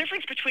 It was the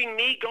difference between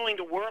me going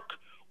to work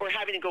or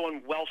having to go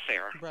on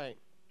welfare. Right.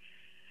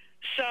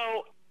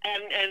 So,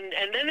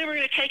 and then they were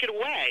going to take it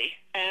away.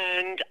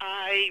 And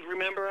I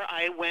remember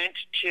I went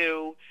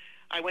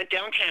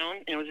downtown,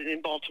 and it was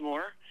in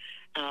Baltimore,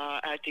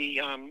 at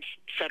the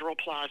Federal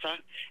Plaza.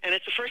 And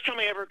it's the first time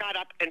I ever got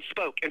up and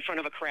spoke in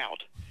front of a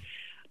crowd.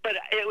 But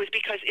it was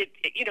because it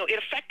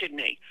affected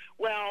me.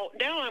 Well,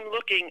 now I'm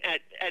looking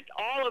at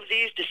all of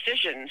these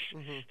decisions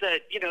mm-hmm.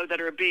 that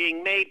are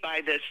being made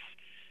by this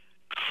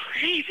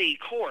crazy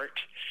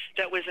court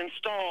that was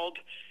installed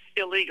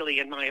illegally,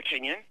 in my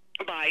opinion,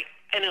 by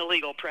an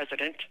illegal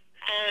president.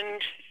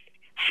 And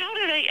how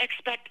do they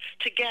expect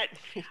to get?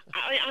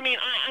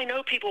 I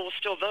know people will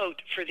still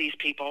vote for these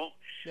people.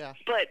 Yeah.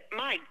 But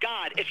my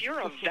God, if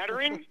you're a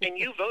veteran and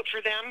you vote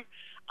for them,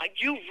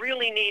 you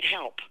really need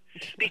help,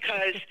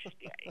 because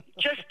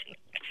just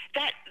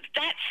that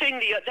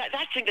thing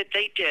that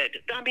they did.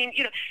 I mean,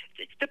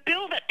 the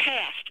bill that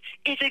passed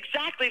is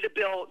exactly the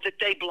bill that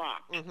they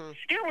blocked.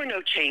 There were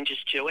no changes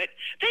to it.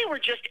 They were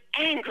just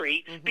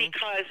angry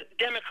because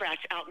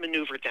Democrats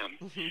outmaneuvered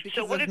them.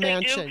 So what did they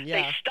do?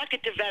 Yeah. They stuck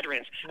it to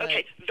veterans. Right.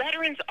 Okay,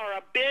 veterans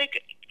are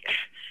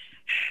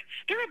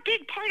they're a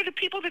big part of the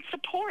people that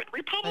support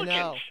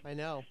Republicans. I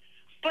know.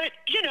 But,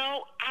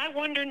 I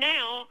wonder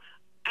now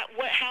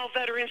how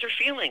veterans are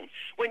feeling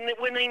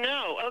when they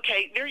know,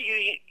 okay,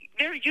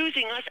 they're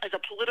using us as a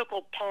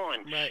political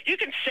pawn. Right. You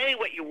can say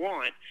what you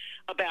want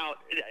about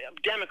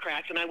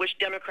Democrats, and I wish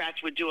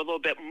Democrats would do a little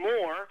bit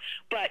more,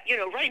 but,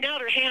 right now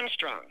they're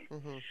hamstrung.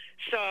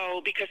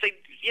 So, because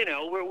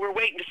we're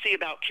waiting to see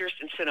about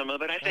Kyrsten Sinema,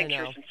 but I think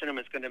Kyrsten Sinema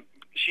is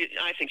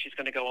I think she's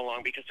going to go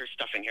along because there's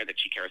stuff in here that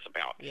she cares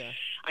about. Yeah.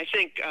 I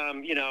think,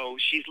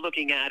 she's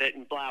looking at it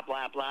and blah,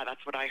 blah, blah.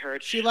 That's what I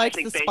heard. She likes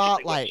the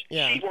spotlight.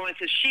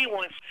 She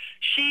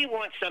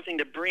wants something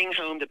to bring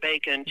home the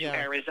bacon to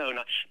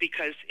Arizona,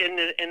 because in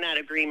that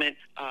agreement,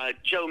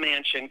 Joe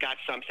Manchin got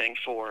something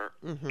for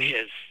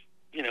his,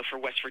 for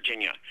West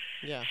Virginia.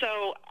 Yeah.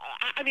 So,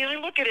 I mean, I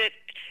look at it.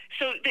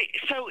 So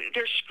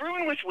they're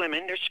screwing with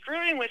women. They're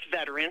screwing with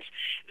veterans.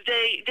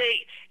 Their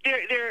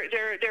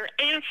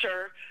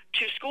answer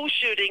to school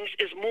shootings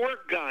is more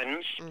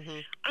guns.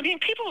 I mean,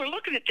 people are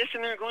looking at this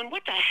and they're going,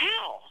 "What the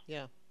hell?"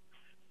 Yeah.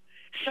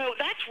 So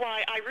that's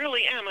why I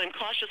really am. I'm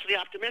cautiously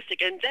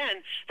optimistic. And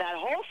then that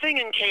whole thing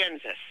in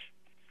Kansas.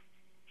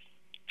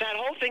 I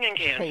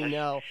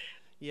know.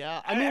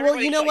 Yeah. I mean,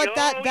 well, you know what?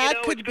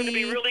 That could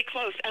be really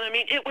close. And I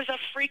mean, it was a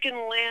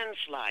freaking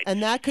landslide.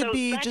 And that could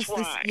be that's just why.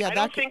 this. Yeah. I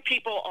don't think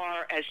people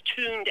are as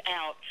tuned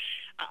out.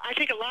 I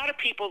think a lot of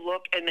people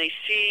look and they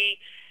see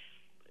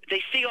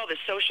all the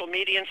social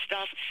media and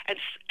stuff, and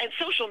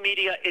social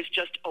media is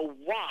just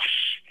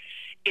awash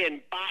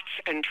in bots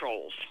and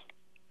trolls.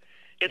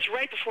 It's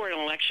right before an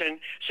election,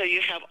 so you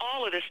have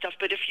all of this stuff.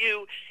 But if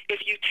you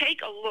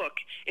take a look,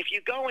 if you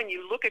go and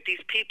you look at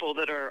these people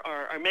that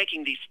are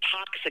making these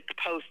toxic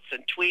posts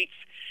and tweets,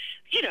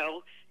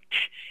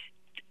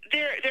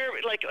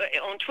 they're like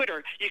on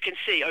Twitter. You can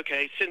see,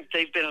 okay, since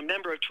they've been a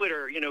member of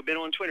Twitter, been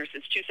on Twitter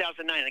since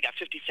 2009, they got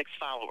 56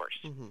 followers.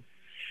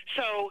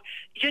 So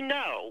you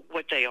know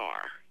what they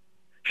are.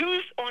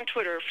 Who's on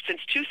Twitter since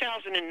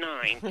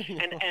 2009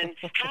 and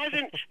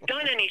hasn't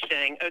done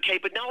anything? Okay,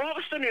 but now all of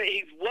a sudden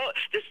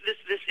this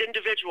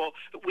individual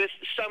with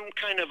some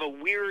kind of a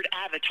weird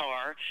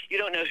avatar. You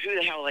don't know who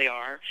the hell they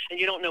are, and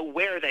you don't know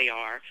where they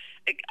are.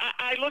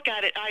 I look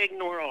at it. I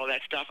ignore all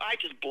that stuff. I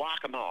just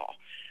block them all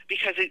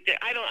because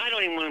I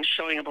don't even want them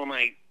showing up on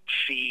my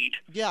feed.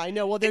 Yeah, I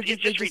know. Well,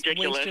 it's just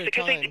ridiculous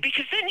because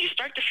then you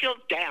start to feel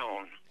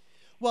down.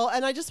 Well,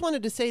 and I just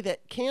wanted to say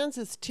that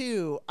Kansas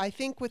too. I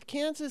think with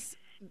Kansas,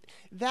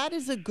 that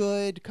is a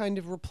good kind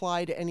of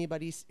reply to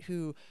anybody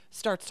who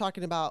starts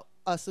talking about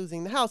us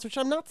losing the House, which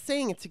I'm not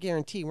saying it's a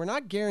guarantee. We're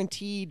not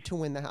guaranteed to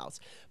win the House.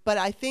 But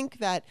I think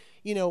that,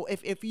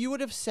 if you would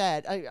have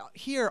said,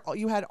 here,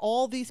 you had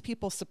all these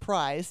people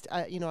surprised,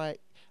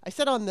 I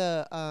said on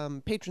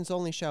the Patrons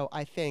Only show,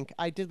 I think,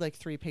 I did like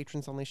 3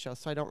 Patrons Only shows,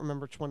 so I don't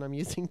remember which one I'm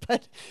using,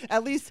 but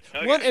at least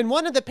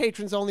one of the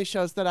Patrons Only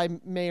shows that I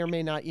may or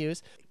may not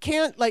use,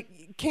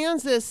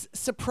 Kansas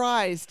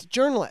surprised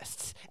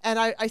journalists. And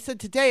I said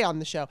today on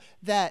the show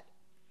that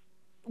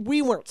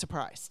we weren't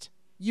surprised,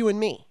 you and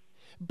me.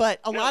 But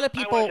a lot of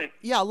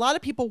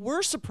people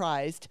were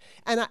surprised.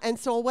 And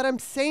so what I'm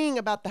saying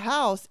about the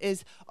House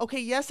is, okay,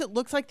 yes, it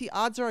looks like the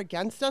odds are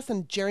against us,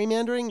 and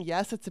gerrymandering,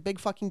 yes, it's a big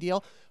fucking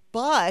deal.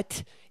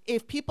 But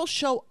if people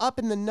show up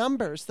in the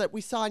numbers that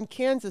we saw in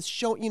Kansas,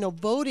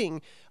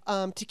 voting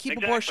to keep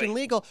abortion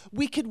legal,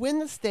 we could win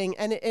this thing.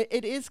 And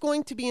it is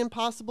going to be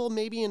impossible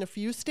maybe in a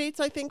few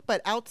states, I think,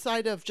 but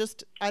outside of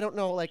just, I don't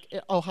know, like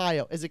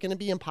Ohio. Is it going to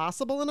be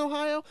impossible in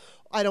Ohio?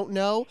 I don't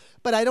know.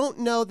 But I don't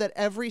know that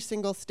every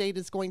single state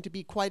is going to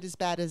be quite as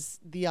bad as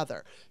the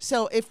other.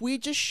 So if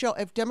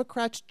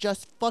Democrats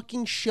just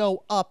fucking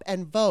show up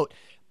and vote,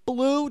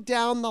 blue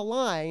down the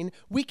line,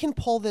 we can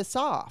pull this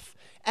off.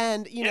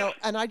 And,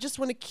 and I just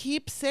want to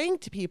keep saying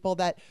to people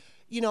that,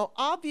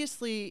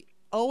 obviously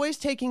always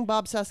taking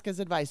Bob Cesca's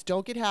advice.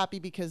 Don't get happy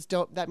because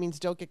that means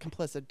don't get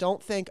complicit.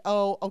 Don't think,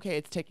 oh, okay,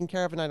 it's taken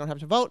care of and I don't have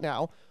to vote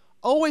now.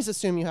 Always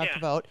assume you have to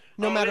vote,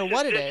 no matter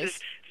what it is.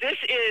 This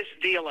is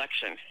the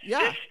election.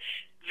 Yeah.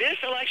 This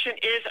election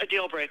is a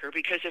deal breaker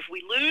because if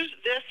we lose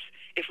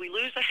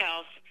the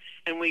House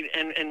and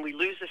we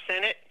lose the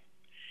Senate,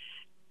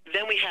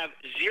 then we have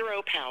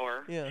zero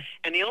power. Yeah.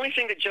 And the only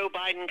thing that Joe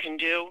Biden can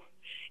do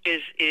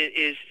is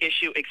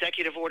issue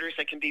executive orders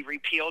that can be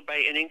repealed by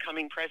an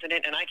incoming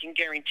president, and I can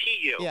guarantee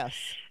you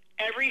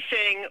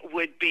everything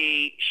would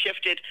be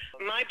shifted.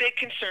 My big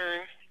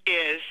concern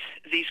is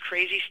these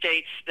crazy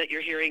states that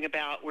you're hearing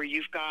about where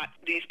you've got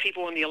these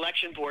people on the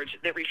election boards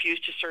that refuse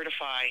to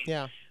certify.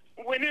 Yeah.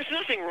 When there's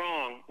nothing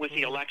wrong with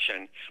the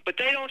election, but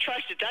they don't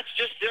trust it. That's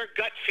just their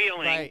gut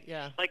feeling. Right,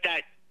 yeah. Like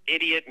that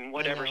idiot in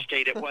whatever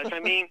state it was.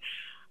 I mean,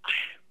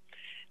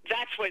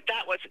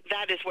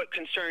 that is what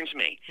concerns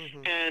me.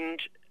 And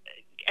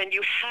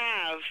you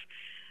have,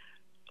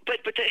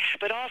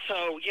 but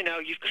also, you know,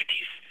 you've got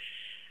these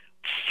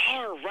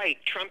far right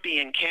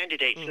Trumpian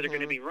candidates that are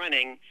going to be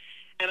running.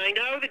 And I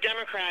know the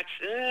Democrats,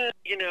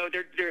 you know,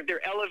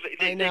 they're elevating.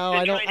 I know.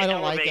 I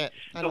don't like it.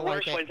 The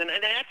worst ones, and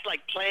that's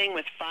like playing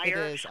with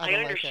fire. It is. I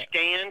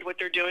understand what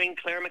they're doing.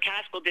 Claire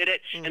McCaskill did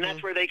it, and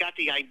that's where they got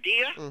the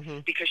idea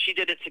because she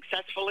did it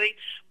successfully.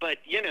 But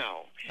you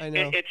know, I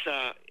know. It's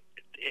a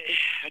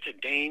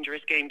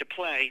dangerous game to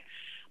play.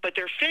 But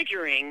they're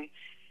figuring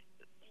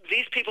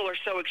these people are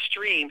so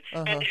extreme,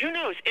 and who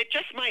knows? It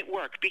just might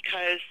work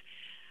because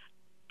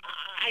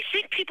I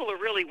think people are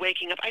really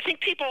waking up. I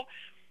think people.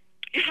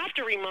 You have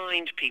to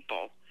remind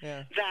people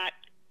that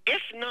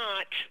if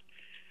not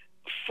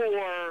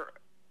for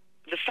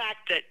the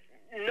fact that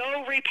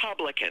no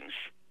Republicans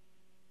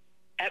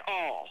at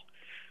all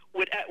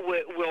will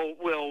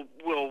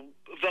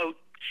vote.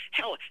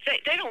 Hell,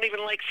 they don't even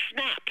like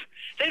SNAP.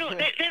 They don't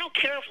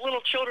care if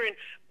little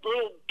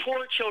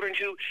poor children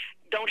who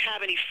don't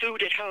have any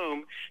food at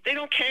home. They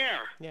don't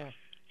care. Yeah.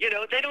 You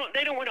know, they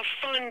don't want to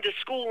fund the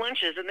school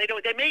lunches, and they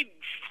made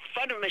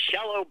fun of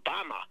Michelle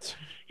Obama,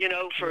 you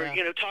know, for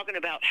you know, talking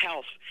about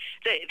health.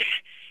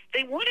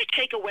 They want to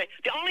take away.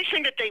 The only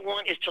thing that they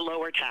want is to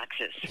lower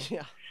taxes.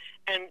 Yeah.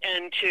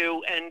 And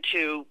to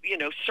you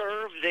know,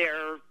 serve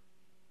their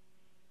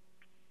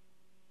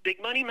big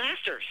money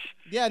masters.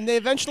 Yeah, and they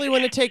eventually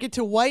want to take it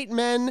to white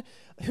men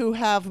who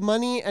have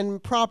money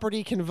and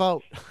property can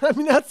vote. I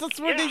mean, that's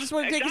what they just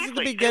want to take us at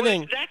the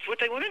beginning. That's what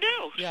they want to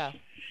do. Yeah.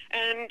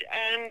 And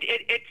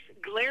it's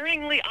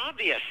glaringly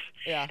obvious.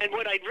 Yeah. And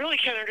what I really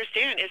can't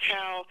understand is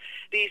how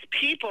these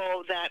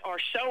people that are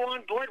so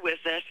on board with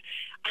this,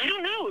 I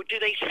don't know, do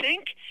they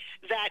think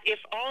that if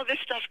all of this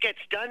stuff gets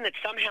done that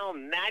somehow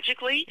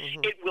magically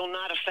it will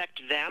not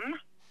affect them?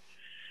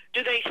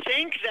 Do they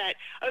think that,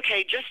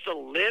 okay, just the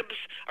libs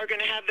are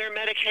going to have their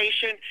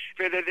medication,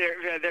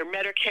 their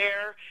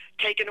Medicare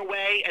taken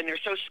away and their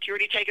Social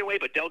Security taken away,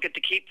 but they'll get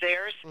to keep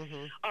theirs?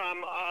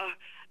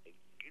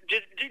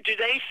 Do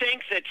they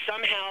think that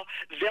somehow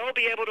they'll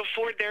be able to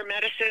afford their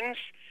medicines?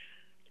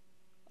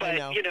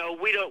 But you know,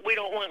 we don't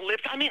want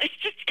libs. I mean,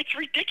 it's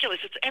ridiculous.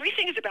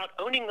 Everything is about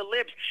owning the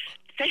libs.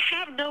 They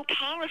have no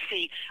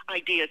policy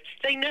ideas.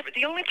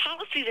 The only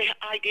policy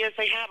ideas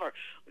they have are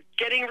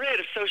getting rid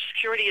of Social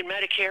Security and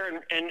Medicare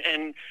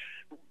and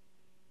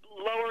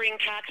lowering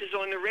taxes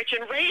on the rich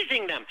and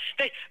raising them.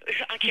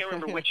 I can't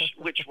remember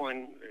which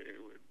one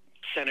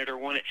senator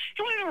wanted.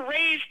 He wanted to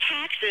raise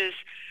taxes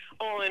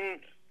on,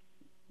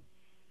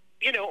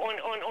 you know,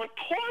 on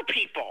poor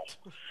people.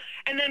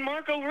 And then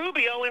Marco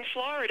Rubio in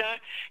Florida,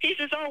 he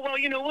says, oh, well,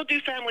 you know, we'll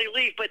do family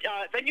leave, but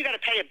then you got to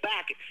pay it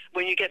back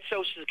when you get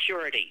Social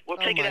Security. We'll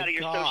take it out of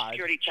your Social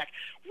Security check.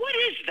 What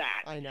is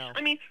that? I know.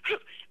 I mean,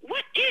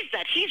 what is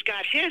that? He's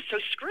got his, so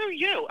screw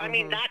you. I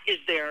mean, that's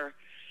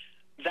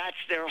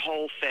their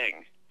whole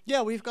thing.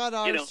 Yeah, we've got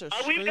ours. You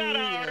know, we've got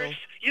ours.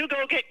 You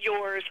go get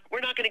yours. We're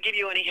not going to give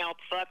you any help.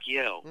 Fuck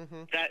you.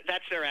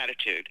 That's their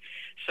attitude.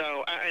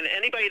 So, and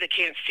anybody that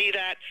can't see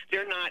that,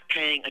 they're not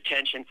paying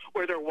attention,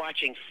 or they're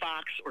watching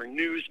Fox or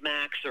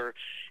Newsmax or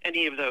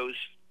any of those.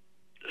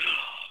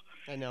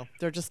 I know.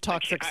 They're just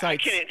toxic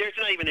sites. There's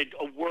not even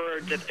a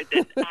word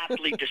that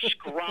aptly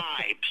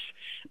describes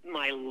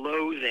my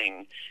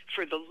loathing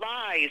for the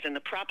lies and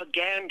the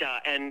propaganda.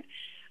 And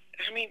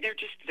I mean,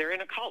 they're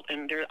in a cult,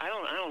 and I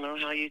don't know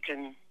how you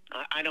can.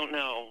 I don't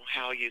know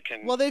how you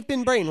can. Well, they've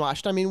been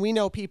brainwashed. I mean, we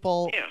know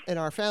people in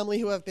our family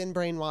who have been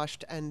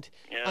brainwashed, and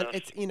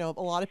it's, you know,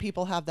 a lot of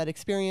people have that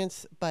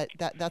experience, but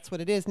that's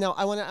what it is. Now,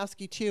 I want to ask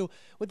you too,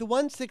 with the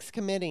 1-6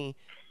 committee,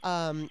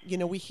 you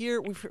know,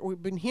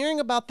 we've been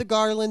hearing about the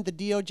Garland, the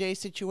DOJ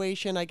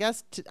situation. I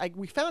guess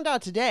we found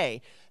out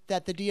today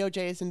that the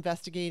DOJ is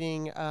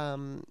investigating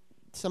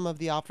some of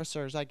the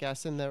officers, I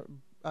guess, in the.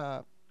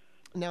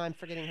 Now I'm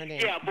forgetting her name.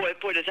 Yeah,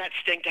 boy, does that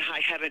stink to high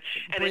heaven.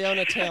 And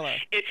Breonna Taylor.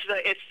 It's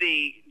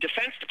the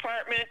Defense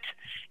Department,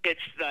 it's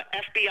the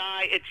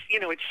FBI,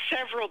 it's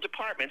several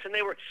departments, and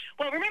they were.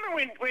 Well, remember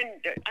when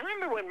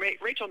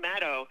Rachel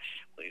Maddow,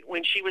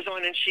 when she was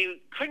on and she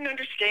couldn't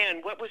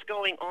understand what was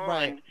going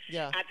on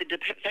at the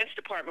Defense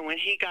Department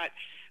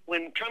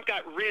when Trump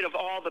got rid of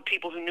all the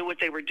people who knew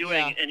what they were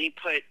doing, and he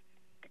put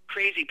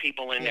crazy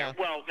people in there.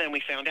 Well, then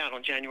we found out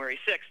on January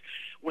 6th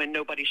when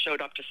nobody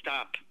showed up to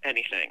stop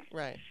anything.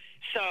 Right.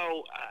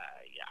 So,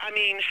 I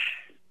mean,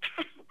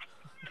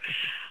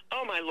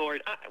 oh my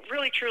Lord,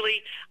 really,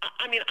 truly,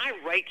 I mean, I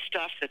write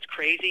stuff that's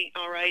crazy,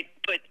 all right,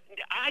 but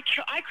I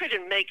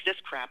couldn't make this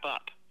crap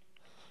up.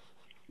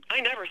 I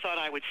never thought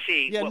I would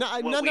see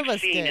what we've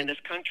seen in this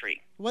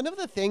country. One of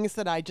the things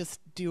that I just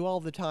do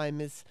all the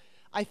time is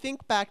I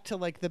think back to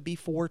like the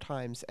before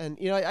times, and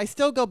you know, I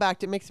still go back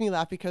to, it makes me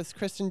laugh because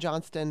Kristen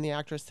Johnston, the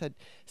actress,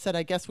 said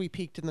I guess we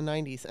peaked in the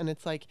 90s, and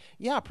it's like,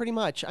 yeah, pretty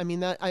much. I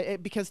mean,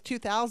 because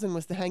 2000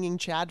 was the Hanging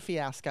Chad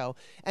fiasco,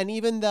 and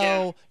even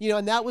though you know,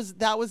 and that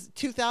was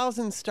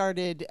 2000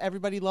 started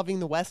everybody loving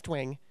The West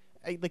Wing,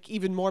 like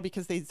even more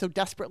because they so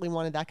desperately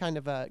wanted that kind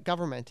of a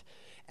government.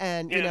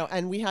 And, you know,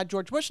 and we had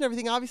George Bush and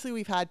everything. Obviously,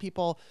 we've had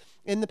people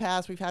in the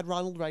past. We've had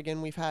Ronald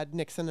Reagan. We've had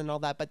Nixon and all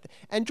that.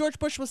 And George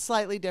Bush was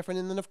slightly different.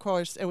 And then, of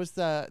course, it was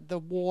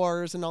the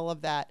wars and all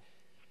of that.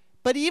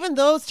 But even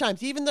those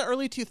times, even the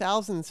early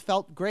 2000s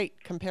felt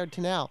great compared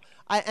to now.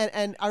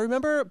 And I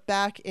remember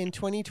back in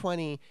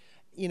 2020,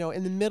 you know,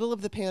 in the middle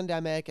of the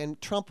pandemic and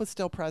Trump was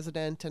still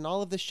president and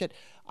all of this shit,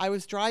 I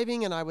was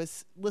driving and I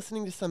was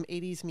listening to some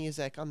 80s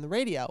music on the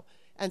radio.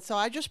 And so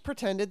I just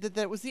pretended that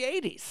it was the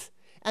 80s.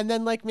 And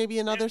then like maybe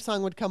another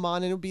song would come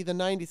on and it would be the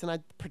 90s and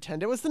I'd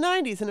pretend it was the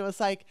 90s. And it was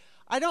like,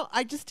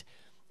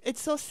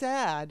 it's so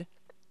sad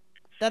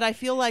that I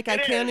feel like I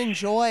can't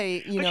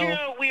enjoy, you know. You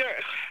know,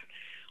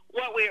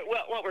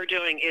 what we're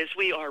doing is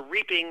we are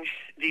reaping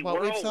the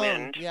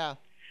whirlwind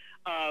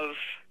of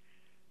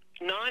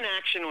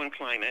non-action on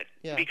climate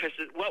because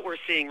what we're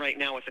seeing right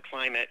now with the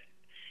climate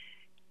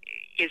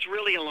is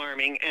really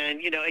alarming,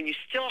 and you know, and you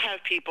still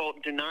have people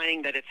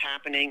denying that it's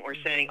happening or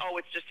saying, "Oh,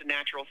 it's just a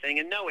natural thing,"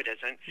 and no, it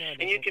isn't.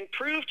 And you can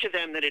prove to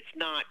them that it's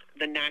not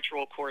the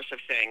natural course of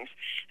things.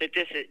 That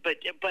this is, but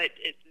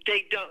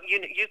they don't.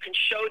 You can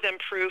show them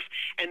proof,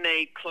 and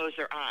they close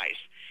their eyes.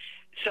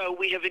 So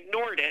we have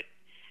ignored it,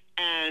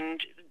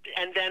 and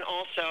then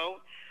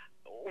also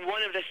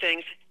one of the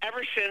things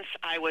ever since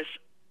I was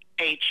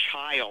a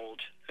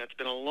child. That's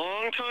been a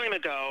long time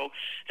ago.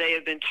 They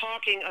have been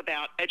talking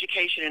about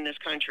education in this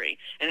country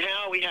and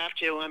how we have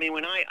to. I mean,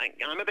 when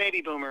I'm a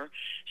baby boomer,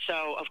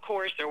 so of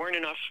course there weren't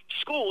enough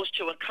schools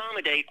to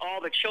accommodate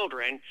all the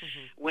children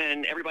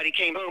when everybody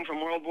came home from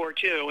World War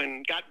II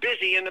and got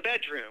busy in the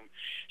bedroom.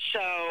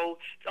 So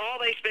all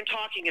they've been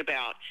talking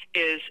about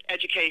is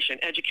education,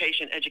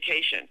 education,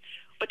 education.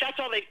 But that's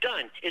all they've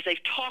done is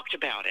they've talked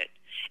about it.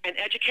 And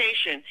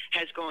education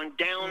has gone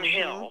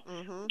downhill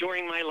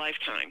during my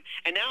lifetime.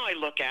 And now I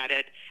look at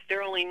it,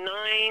 there are only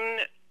nine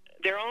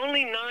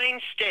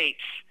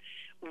states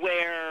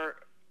where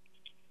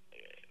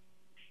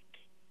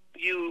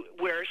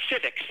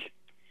civics,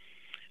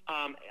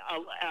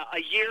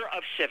 a year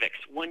of civics,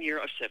 1 year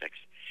of civics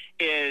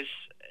is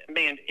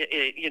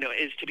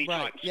is to be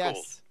taught in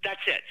schools.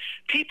 That's it.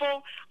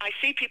 I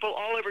see people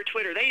all over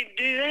Twitter. They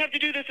have to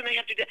do this and they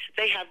have to do that.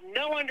 They have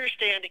no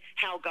understanding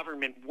how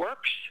government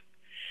works.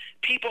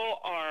 People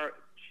are,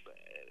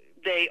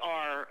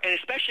 and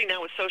especially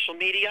now with social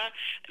media,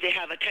 they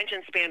have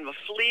attention span of a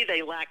flea.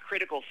 They lack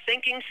critical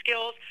thinking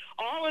skills.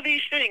 All of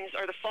these things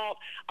are the fault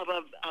of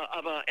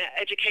a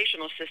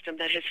educational system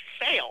that has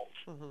failed.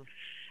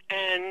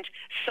 And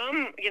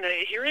some,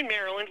 here in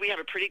Maryland, we have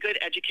a pretty good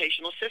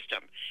educational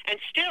system. And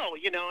still,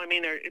 you've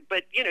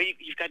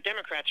got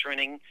Democrats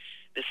running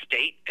the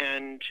state,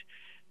 and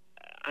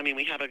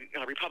we have a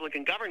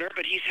Republican governor,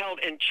 but he's held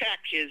in check.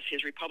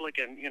 His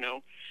Republican,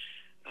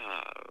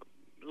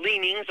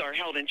 leanings are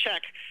held in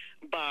check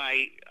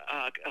by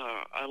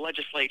a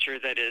legislature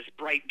that is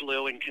bright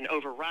blue and can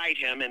override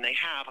him, and they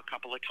have a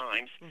couple of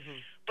times.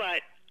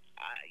 But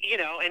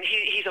and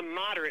he's a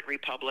moderate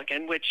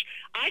Republican, which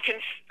I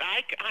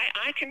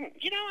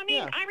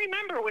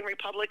remember when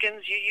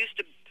Republicans, you used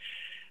to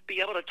be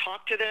able to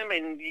talk to them,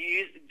 and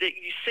you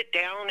sit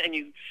down and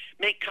you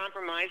make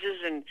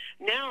compromises, and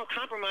now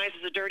compromise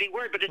is a dirty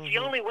word, but it's the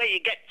only way you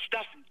get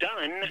stuff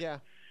done. Yeah.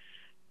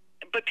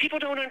 But people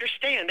don't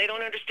understand. They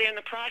don't understand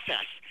the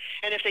process.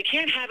 And if they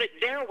can't have it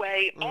their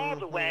way, all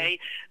the way,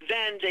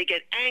 then they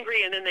get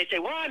angry, and then they say,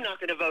 well, I'm not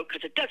going to vote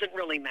because it doesn't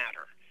really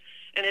matter.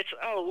 And it's,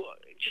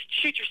 just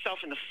shoot yourself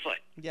in the foot.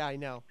 Yeah, I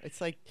know.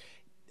 It's like,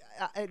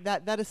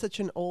 that is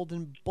such an old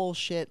and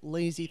bullshit,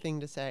 lazy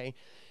thing to say.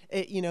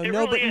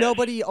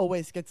 Nobody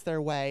always gets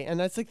their way. And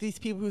that's like these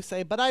people who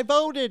say, but I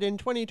voted in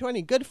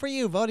 2020. Good for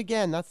you. Vote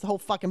again. That's the whole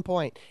fucking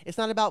point. It's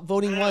not about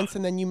voting once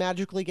and then you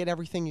magically get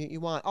everything that you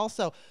want.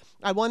 Also,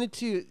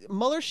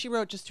 Mueller, She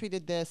Wrote, just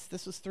tweeted this.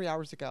 This was 3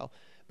 hours ago.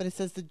 But it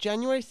says the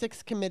January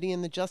 6th committee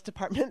in the Justice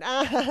Department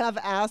have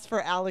asked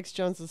for Alex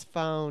Jones's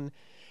phone.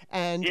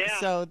 And this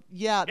is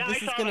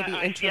going to be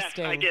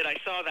interesting. Yes, I did. I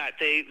saw that.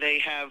 They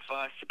have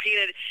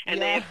subpoenaed,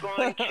 and they have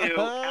gone to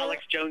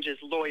Alex Jones's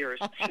lawyers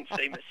since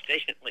they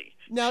mistakenly.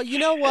 Now, you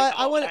know what?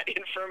 I want that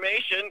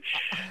information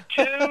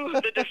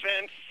to the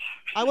defense.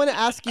 I want to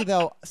ask you,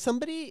 though.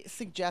 Somebody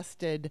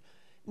suggested,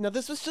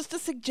 this was just a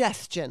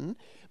suggestion,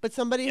 but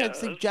somebody had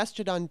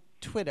suggested on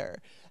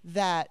Twitter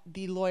that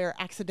the lawyer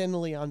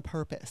accidentally on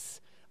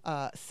purpose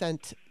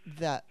sent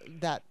that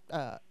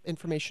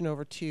information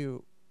over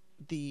to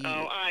the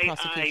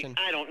prosecution.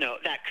 I don't know.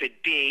 That could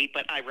be,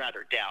 but I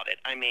rather doubt it.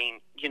 I mean,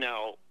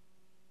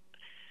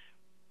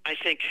 I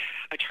think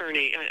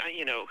attorney, I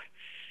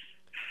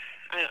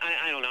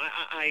don't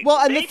know.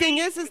 And the thing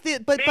is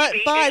but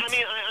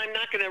I'm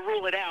not going to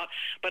rule it out,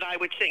 but I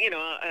would say,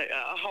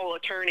 a whole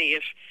attorney,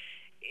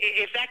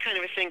 if that kind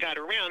of a thing got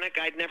around, that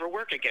guy'd never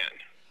work again.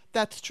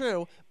 That's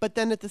true. But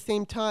then at the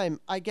same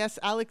time, I guess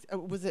Alex,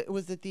 was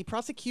it the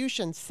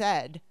prosecution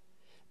said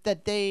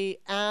that they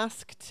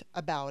asked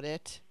about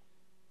it.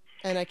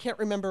 And I can't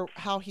remember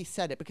how he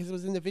said it because it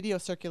was in the video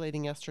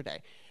circulating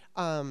yesterday.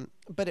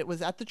 But it was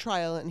at the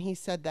trial, and he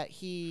said that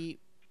he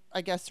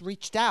I guess,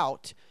 reached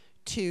out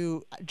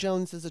to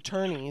Jones's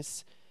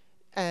attorneys,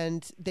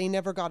 and they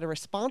never got a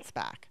response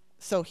back.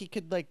 So he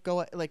could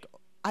go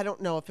I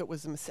don't know if it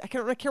was a mistake. I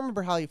can't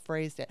remember how he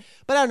phrased it,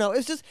 but I don't know.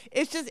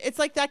 It's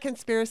like that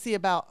conspiracy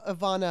about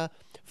Ivana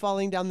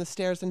falling down the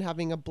stairs and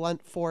having a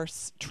blunt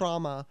force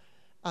trauma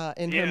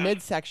in her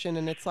midsection,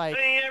 and it's like, I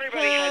mean,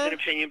 everybody has an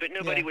opinion, but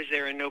nobody was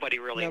there, and nobody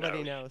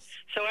knows.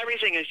 So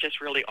everything is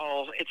just really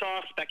it's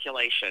all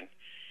speculation.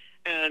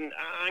 And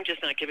I'm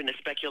just not giving the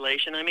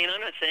speculation. I mean, I'm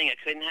not saying it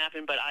couldn't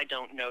happen, but I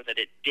don't know that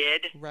it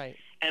did. Right.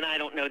 And I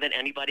don't know that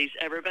anybody's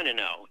ever going to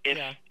know if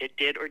it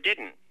did or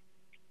didn't.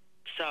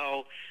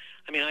 So,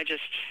 I mean,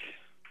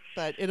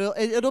 But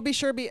it'll be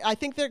sure be. I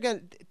think they're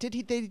gonna.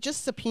 They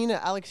just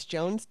subpoena Alex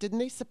Jones? Didn't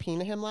they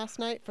subpoena him last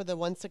night for the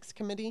 1-6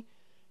 committee?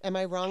 Am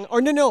I wrong?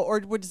 Or no? Or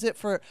was it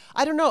for?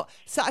 I don't know.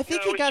 So I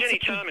think it he got. Jenny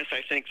Thomas,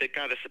 I think, that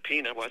got a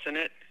subpoena, wasn't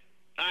it?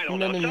 I don't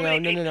know.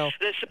 No.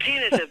 The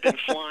subpoenas have been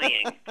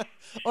flying.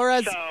 Or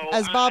as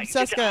Bob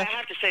Cesca. I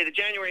have to say, the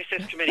January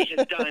 6th committee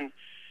has done.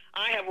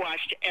 I have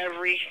watched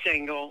every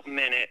single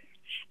minute.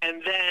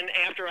 And then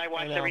after I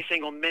watched every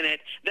single minute,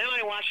 then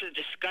I watched the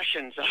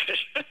discussions of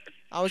it.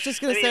 I was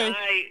just going to say.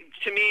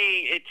 To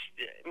me, it's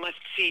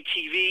must-see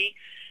TV.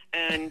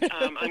 And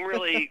I'm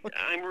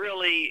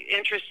really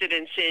interested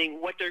in seeing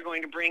what they're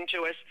going to bring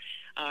to us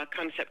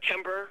come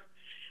September.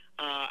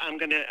 I'm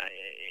going to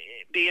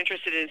be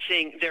interested in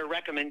seeing their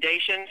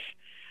recommendations.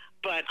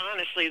 But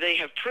honestly, they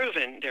have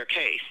proven their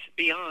case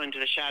beyond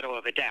the shadow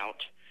of a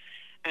doubt.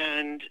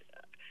 And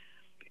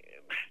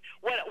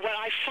what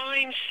I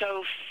find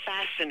so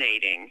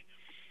fascinating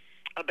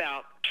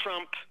about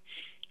Trump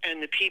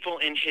and the people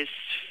in his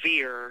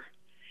sphere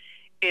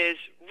is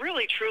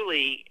really,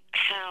 truly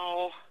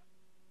how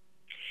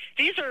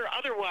these are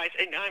otherwise,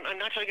 and I'm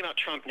not talking about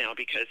Trump now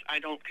because I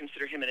don't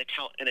consider him an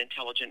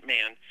intelligent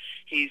man.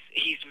 He's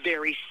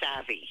very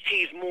savvy.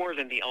 He's more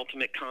than the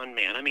ultimate con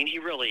man. I mean, he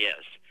really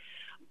is.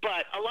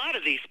 But a lot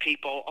of these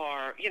people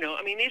are,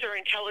 these are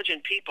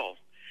intelligent people.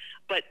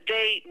 But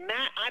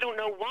I don't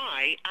know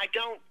why. I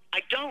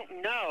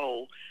don't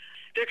know.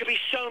 There could be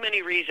so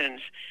many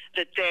reasons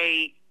that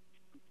they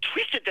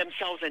twisted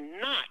themselves in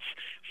knots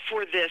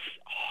for this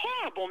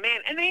horrible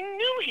man, and they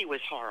knew he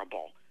was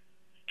horrible.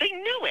 They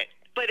knew it.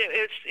 But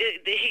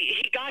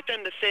he got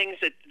them the things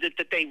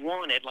that they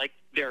wanted, like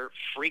their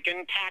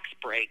freaking tax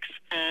breaks.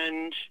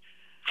 And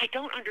I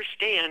don't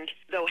understand,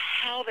 though,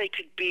 how they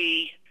could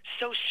be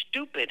so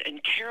stupid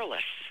and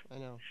careless. I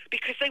know.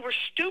 Because they were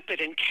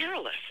stupid and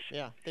careless.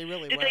 Yeah, they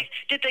really were.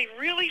 Did they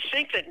really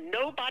think that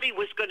nobody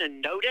was going to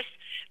notice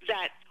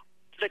that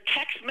the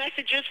text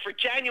messages for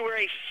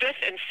January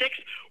 5th and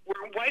 6th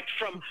were wiped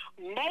from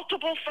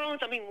multiple phones?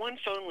 I mean, one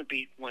phone would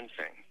be one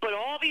thing. But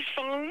all these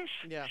phones,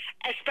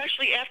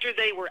 especially after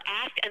they were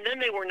asked, and then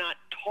they were not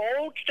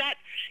told that,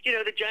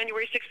 the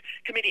January 6th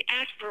committee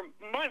asked for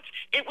months.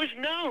 It was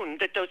known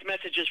that those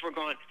messages were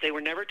gone. They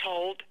were never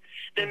told.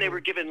 Then they were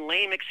given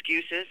lame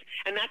excuses.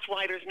 And that's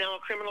why there's now a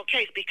criminal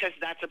case, because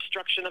that's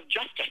obstruction of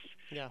justice,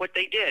 what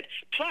they did.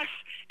 Plus,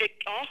 it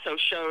also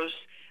shows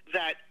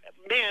that,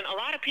 man, a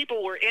lot of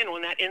people were in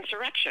on that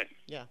insurrection.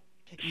 Yeah.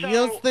 So,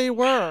 yes, they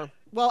were.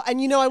 Well,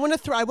 and I want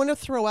to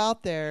throw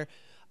out there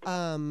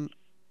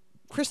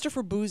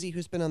Christopher Boozy,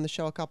 who's been on the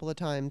show a couple of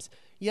times.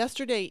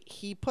 Yesterday,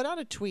 he put out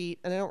a tweet,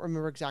 and I don't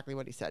remember exactly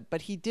what he said,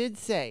 but he did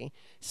say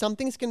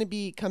something's going to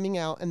be coming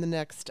out in the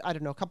next, I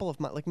don't know, couple of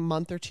months, like a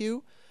month or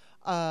two.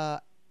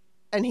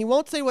 And he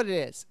won't say what it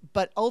is,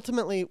 but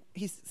ultimately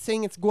he's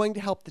saying it's going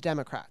to help the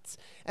Democrats.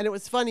 And it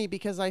was funny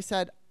because I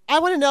said, I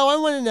want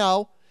to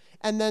know.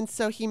 And then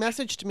so he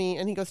messaged me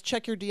and he goes,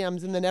 check your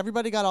DMs. And then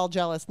everybody got all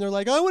jealous. And they're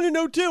like, I want to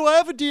know too. I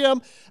have a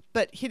DM.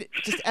 But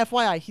just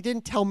FYI, he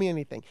didn't tell me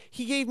anything.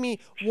 He gave me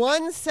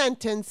one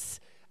sentence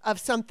of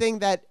something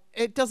that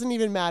it doesn't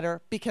even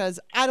matter because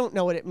I don't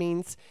know what it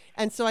means.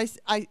 And so I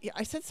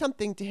said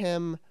something to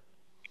him.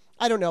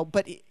 I don't know.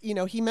 But,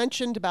 he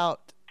mentioned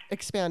about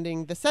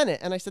expanding the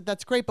Senate. And I said,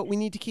 that's great, but we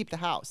need to keep the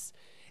House.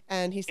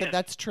 And he said,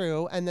 that's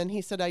true. And then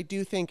he said, I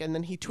do think, and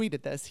then he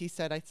tweeted this. He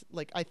said,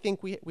 I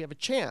think we have a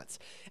chance.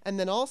 And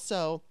then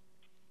also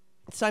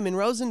Simon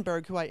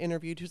Rosenberg, who I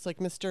interviewed, who's like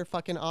Mr.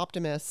 fucking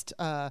optimist,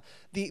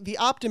 the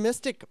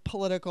optimistic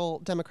political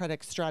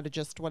Democratic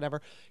strategist,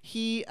 whatever.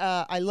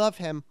 I love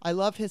him. I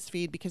love his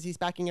feed because he's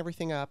backing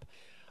everything up.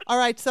 All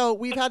right, so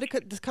we've had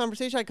this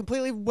conversation. I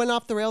completely went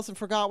off the rails and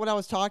forgot what I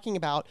was talking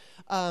about.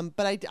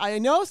 But I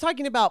know I was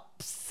talking about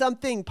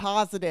something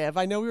positive.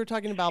 I know we were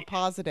talking about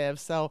positive,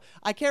 so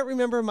I can't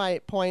remember my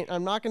point.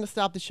 I'm not going to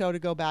stop the show to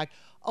go back.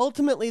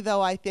 Ultimately,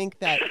 though, I think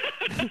that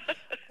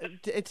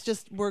it's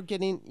just we're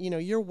getting,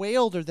 you're way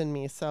older than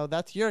me, so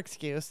that's your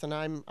excuse, and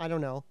I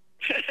don't know.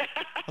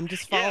 I'm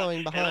just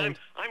following behind. And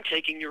I'm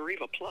taking your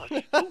Reva Plus.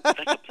 Ooh,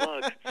 that's a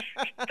plug.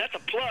 That's a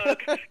plug.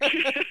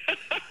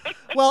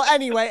 Well,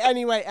 anyway.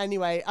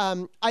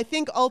 I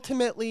think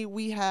ultimately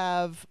we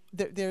have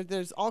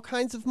there's all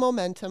kinds of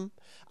momentum.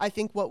 I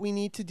think what we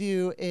need to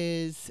do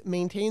is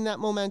maintain that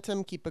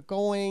momentum, keep it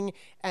going,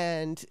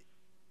 and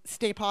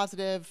stay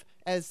positive.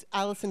 As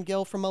Allison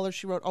Gill from Mueller,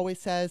 She Wrote, always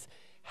says,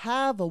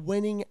 have a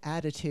winning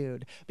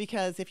attitude.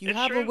 Because if you It's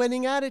have a true.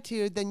 winning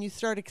attitude, then you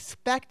start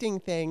expecting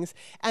things.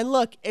 And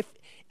look, if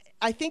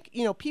I think,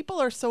 people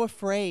are so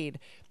afraid,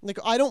 like,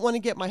 I don't want to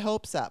get my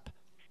hopes up.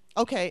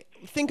 Okay,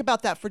 think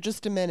about that for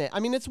just a minute. I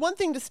mean, it's one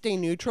thing to stay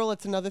neutral.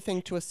 It's another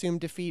thing to assume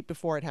defeat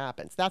before it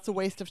happens. That's a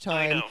waste of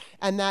time. know.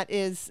 And that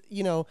is,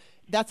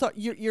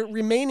 you're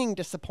remaining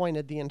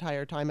disappointed the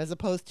entire time as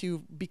opposed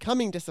to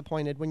becoming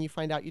disappointed when you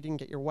find out you didn't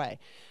get your way.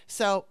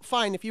 So,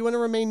 fine, if you want to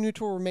remain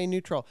neutral, remain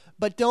neutral.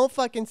 But don't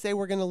fucking say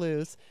we're going to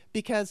lose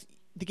because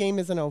the game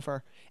isn't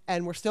over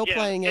and we're still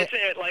playing it.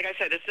 Like I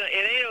said, it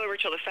ain't over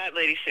till the fat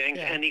lady sings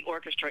and the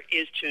orchestra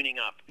is tuning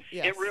up.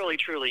 Yes. It really,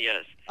 truly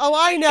is. Oh,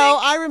 I know.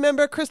 I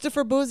remember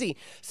Christopher Boozy.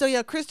 So,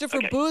 yeah, Christopher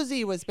Okay.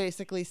 Boozy was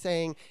basically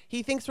saying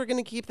he thinks we're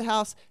going to keep the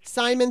house.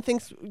 Simon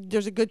thinks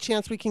there's a good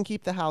chance we can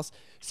keep the house.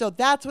 So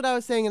that's what I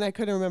was saying, and I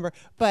couldn't remember.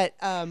 But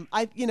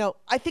I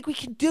think we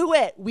can do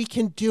it. We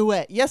can do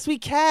it. Yes, we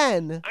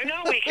can. I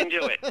know we can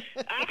do it.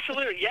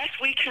 Absolutely. Yes,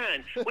 we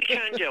can. We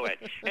can do it.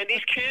 And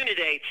these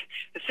candidates,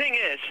 the thing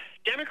is,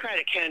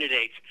 Democratic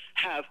candidates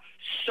have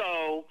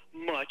so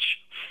much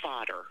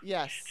fodder.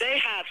 Yes. They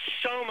have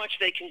so much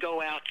they can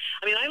go out.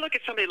 I mean, I look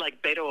at somebody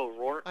like Beto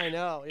O'Rourke. I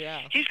know,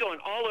 yeah. He's going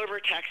all over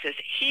Texas.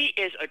 He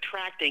is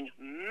attracting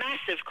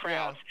massive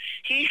crowds.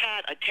 Yeah. He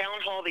had a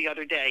town hall the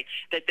other day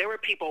that there were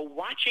people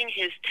watching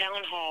his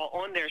town hall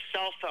on their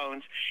cell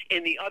phones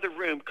in the other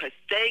room because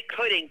they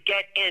couldn't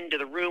get into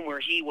the room where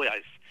he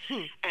was.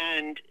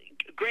 And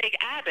Greg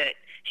Abbott,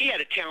 he had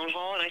a town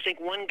hall, and I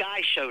think one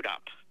guy showed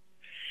up.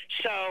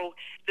 So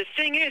the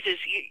thing is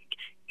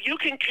you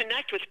can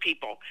connect with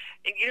people.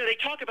 They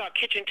talk about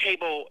kitchen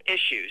table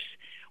issues.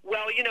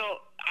 Well,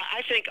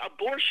 I think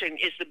abortion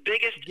is the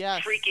biggest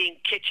freaking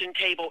kitchen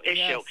table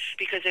issue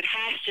because it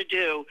has to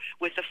do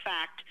with the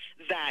fact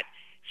that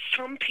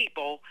some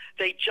people,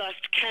 they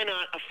just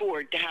cannot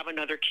afford to have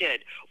another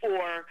kid.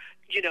 Or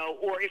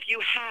if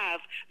you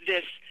have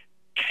this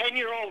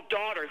 10-year-old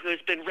daughter who has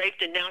been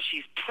raped and now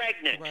she's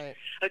pregnant. Right.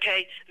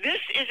 Okay? This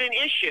is an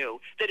issue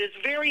that is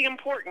very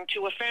important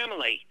to a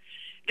family.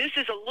 This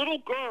is a little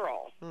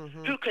girl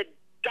who could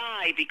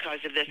die because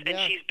of this, and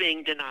she's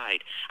being denied.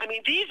 I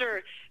mean, these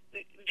are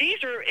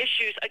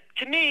issues.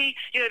 To me,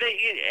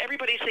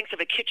 everybody thinks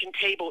of a kitchen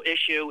table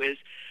issue as,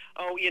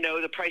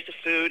 the price of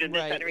food and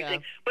this, that, and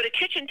everything. But a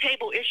kitchen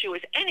table issue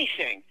is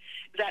anything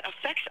that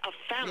affects a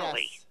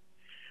family,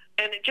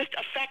 and it just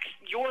affects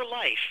your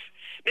life.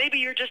 Maybe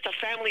you're just a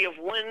family of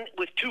one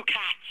with 2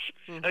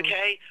 cats,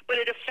 okay? But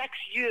it affects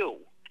you.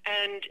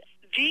 And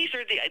these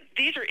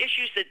are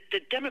issues that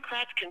the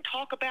Democrats can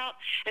talk about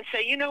and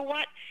say, you know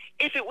what?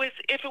 If it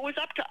was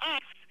up to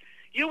us,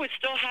 you would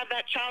still have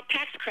that child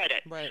tax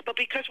credit. Right. But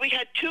because we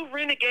had 2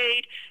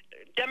 renegade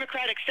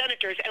Democratic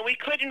senators and we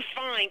couldn't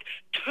find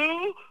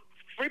 2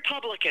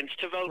 Republicans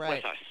to vote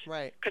with us.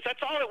 Right. Because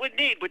that's all it would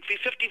need would be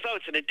 50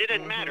 votes, and it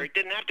didn't matter. It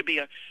didn't have to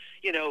be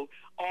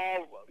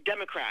all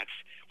Democrats.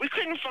 We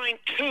couldn't find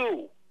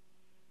 2.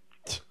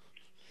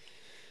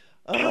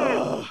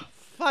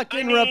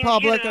 Fucking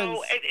Republicans.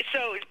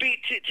 So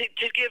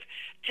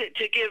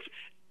to give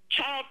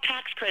child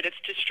tax credits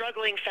to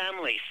struggling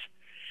families.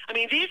 I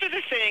mean, these are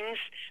the things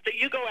that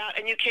you go out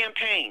and you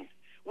campaign.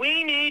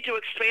 We need to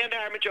expand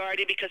our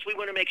majority because we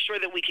want to make sure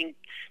that we can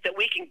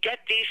get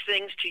these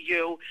things to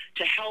you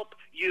to help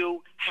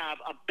you have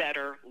a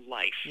better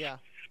life. Yeah.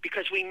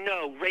 Because we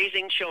know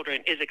raising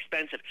children is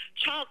expensive.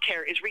 Child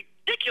care is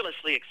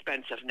ridiculously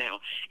expensive now.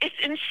 It's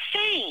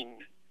insane.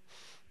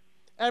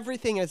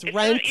 Everything is It's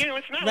rent,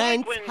 not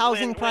rent, like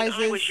housing when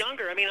prices. I was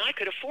younger. I mean, I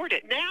could afford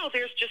it. Now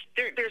there's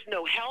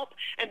no help,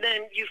 and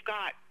then you've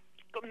got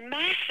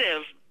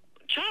massive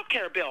child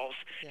care bills.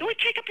 It would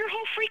take up your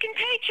whole freaking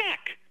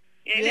paycheck.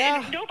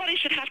 And nobody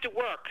should have to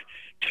work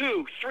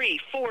 2, 3,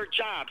 4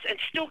 jobs and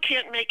still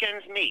can't make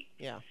ends meet.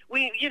 Yeah.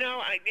 We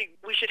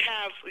should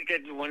have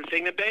one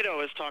thing that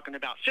Beto is talking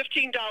about: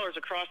 $15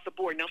 across the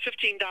board. Now,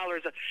 $15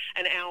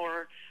 an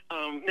hour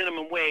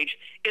minimum wage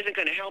isn't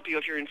going to help you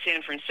if you're in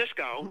San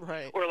Francisco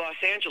or Los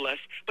Angeles.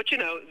 But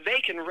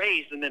they can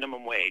raise the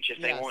minimum wage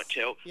if they want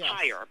to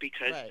higher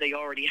because they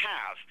already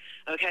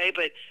have. Okay,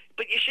 but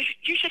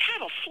you should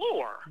have a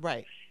floor.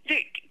 Right.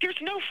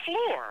 There's no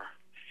floor.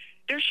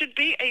 There should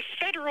be a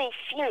federal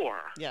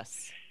floor.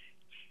 Yes.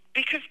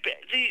 Because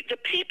the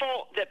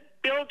people that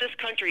build this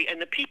country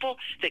and the people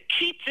that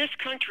keep this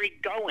country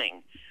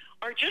going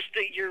are just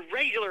your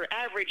regular,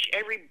 average,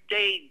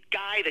 everyday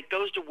guy that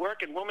goes to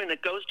work and woman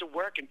that goes to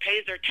work and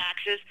pays their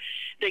taxes.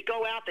 They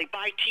go out, they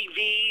buy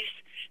TVs,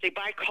 they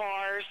buy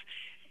cars,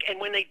 and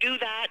when they do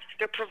that,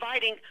 they're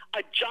providing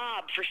a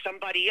job for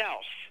somebody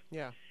else.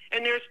 Yeah.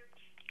 And there's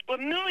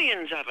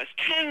millions of us,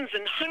 tens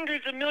and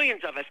hundreds of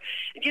millions of us.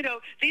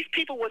 These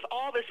people with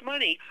all this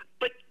money,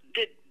 but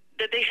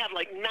that they have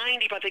like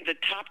 90, I think the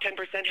top 10%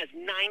 has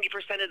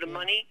 90% of the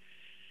money.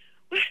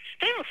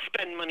 They don't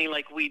spend money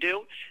like we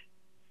do.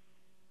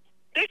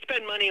 They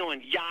spend money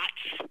on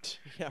yachts.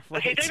 Yeah, right.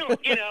 Okay, they don't,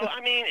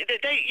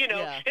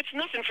 it's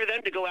nothing for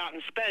them to go out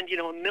and spend,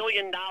 $1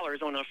 million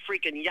on a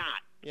freaking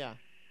yacht. Yeah.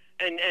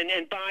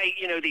 And buy,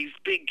 these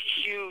big,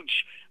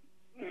 huge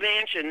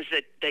mansions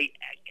that they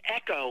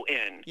echo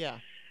in. Yeah.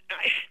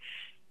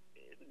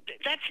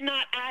 That's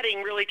not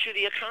adding really to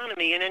the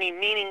economy in any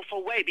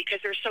meaningful way because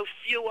there's so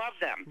few of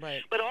them.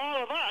 Right. But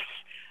all of us,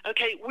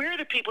 okay, we're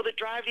the people that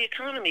drive the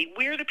economy.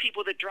 We're the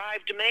people that drive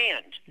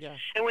demand. Yeah.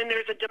 And when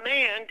there's a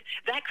demand,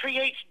 that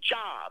creates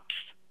jobs.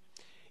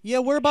 Yeah,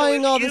 we're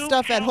buying all the you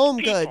stuff at help Home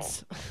people-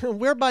 Goods.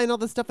 We're buying all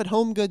the stuff at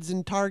Home Goods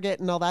and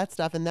Target and all that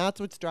stuff, and that's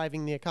what's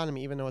driving the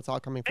economy, even though it's all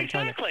coming from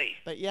China. Exactly.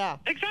 But yeah,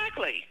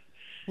 Exactly.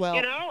 well,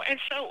 You know, and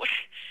so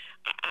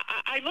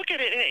I look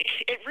at it, and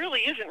it really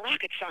isn't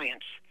rocket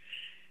science.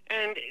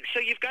 And so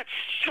you've got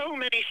so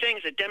many things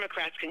that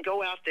Democrats can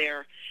go out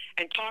there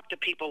and talk to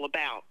people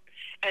about,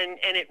 and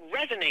it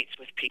resonates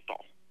with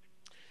people.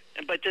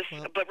 But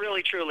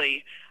really,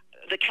 truly,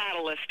 the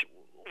catalyst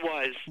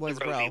was the Roe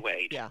v. Roe.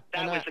 Wade. Yeah.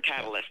 That was the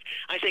catalyst.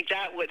 I think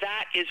that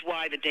is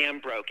why the dam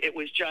broke. It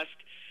was just,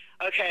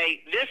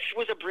 okay, this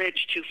was a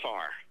bridge too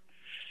far.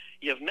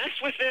 You've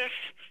messed with this,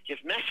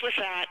 you've messed with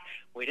that,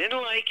 we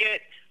didn't like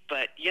it,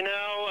 but,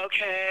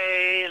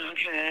 okay.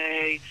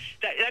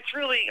 That's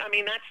really,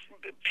 that's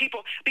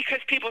people, because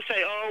people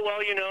say, oh, well,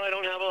 I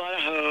don't have a lot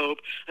of hope,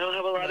 I don't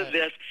have a lot of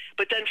this.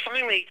 But then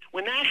finally,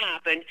 when that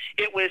happened,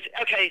 it was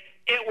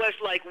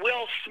like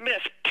Will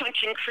Smith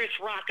punching Chris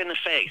Rock in the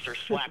face or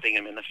slapping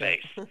him in the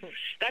face.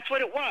 That's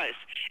what it was.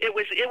 It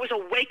was a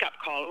wake-up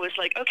call. It was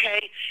like,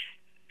 okay,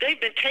 they've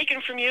been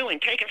taken from you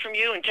and taken from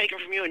you and taken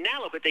from you, and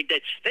now look what they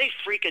did. They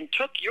freaking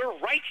took your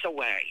rights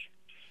away.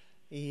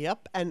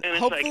 Yep, and it's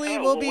hopefully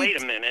like, we'll be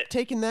wait a minute.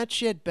 taking that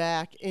shit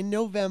back in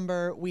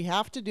November. We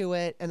have to do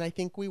it, and I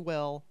think we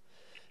will.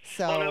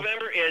 So Well,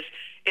 November is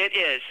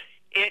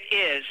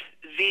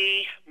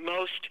the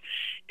most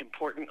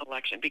important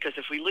election, because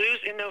if we lose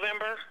in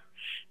November,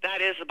 that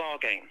is the ball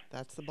game.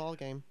 that's the ball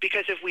game.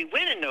 Because if we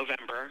win in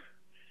November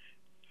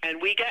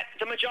and we get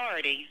the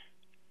majority,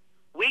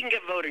 we can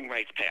get voting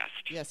rights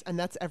passed. Yes, and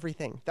that's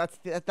everything. That's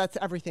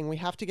everything. We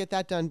have to get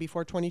that done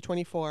before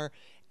 2024,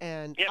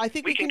 and Yep, I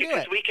think we can do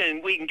it. We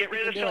can get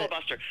rid of the do it.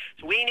 filibuster.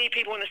 So we need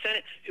people in the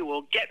Senate who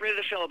will get rid of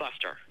the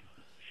filibuster.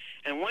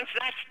 And once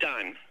that's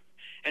done,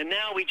 and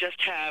now you just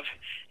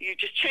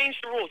change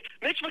the rules.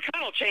 Mitch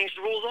McConnell changed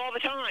the rules all the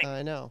time.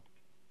 I know.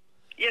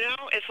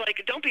 It's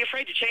like, don't be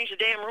afraid to change the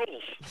damn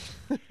rules.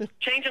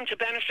 Change them to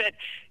benefit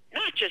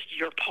not just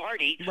your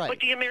party, Right. but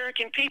the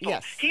American people.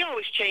 Yes. He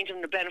always changed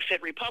them to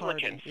benefit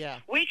Republicans. Party, yeah.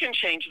 We can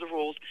change the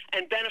rules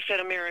and benefit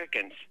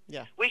Americans.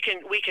 Yeah. We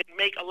can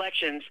make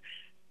elections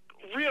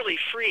really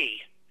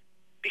free,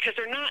 because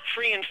they're not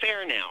free and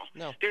fair now.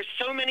 No. There's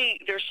so many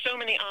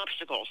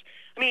obstacles.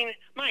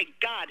 My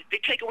God, they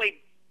take away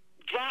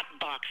drop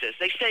boxes.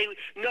 They say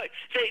no.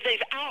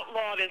 They've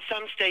outlawed in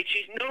some states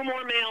no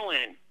more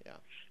mail-in. Yeah.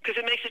 Because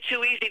it makes it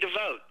too easy to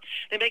vote.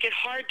 They make it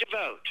hard to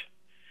vote.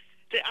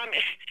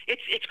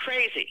 It's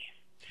crazy.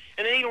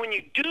 And then even when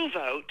you do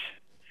vote,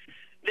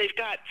 they've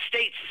got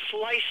states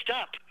sliced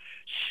up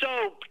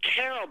so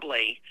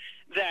terribly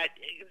that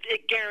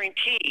it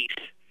guarantees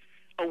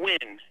a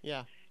win.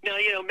 Yeah. Now,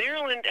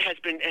 Maryland has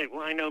been.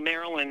 Well, I know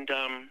Maryland.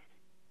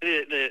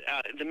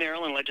 The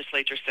Maryland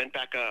legislature sent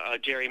back a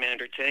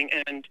gerrymandered thing,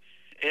 and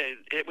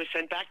it was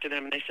sent back to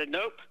them, and they said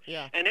nope.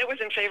 Yeah. And it was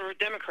in favor of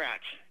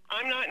Democrats.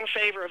 I'm not in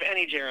favor of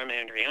any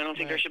gerrymandering. I don't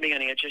think there should be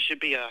any. It just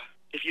should be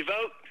if you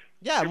vote,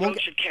 Yeah, your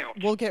vote should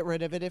count. We'll get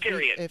rid of it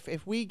Period.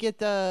 if we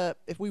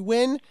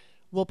win,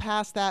 we'll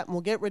pass that and we'll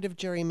get rid of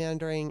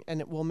gerrymandering,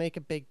 and it will make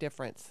a big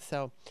difference.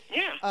 So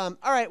Yeah. all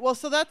right, well,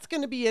 so that's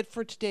going to be it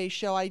for today's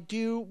show. I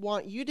do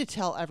want you to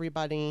tell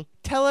everybody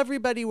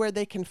where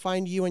they can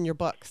find you and your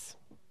books.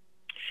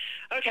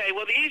 Okay,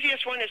 well, the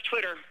easiest one is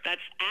Twitter. That's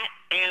at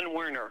Ann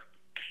Werner.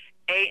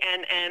 At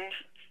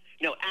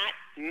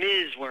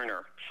Ms.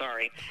 Werner.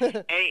 Sorry.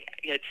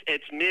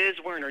 It's Ms.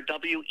 Werner,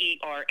 WERNER.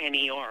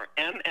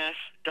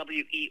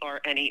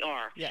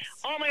 MSWERNER. Yes.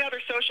 All my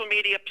other social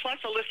media, plus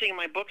a listing of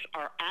my books,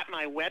 are at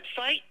my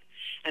website,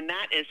 and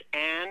that is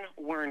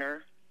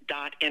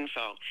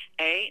annwerner.info.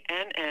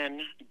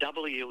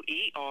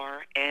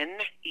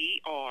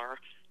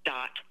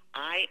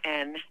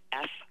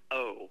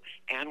 ANNWERNER.INFO.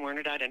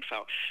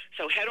 annwerner.info.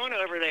 So head on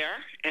over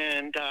there,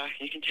 and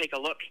you can take a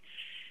look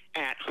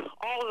at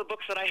all of the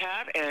books that I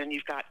have, and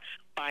you've got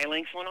buy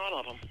links on all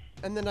of them.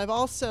 And then I've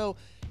also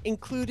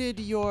included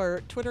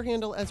your Twitter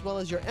handle as well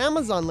as your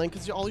Amazon link,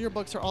 because all your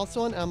books are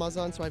also on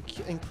Amazon, so I've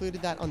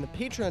included that on the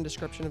Patreon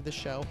description of the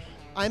show.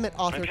 I'm at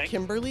author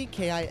Kimberly,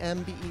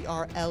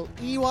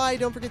 KIMBERLEY.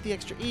 Don't forget the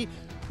extra E.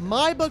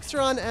 My books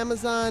are on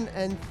Amazon,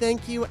 and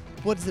thank you.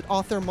 What is it?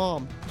 Author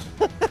Mom.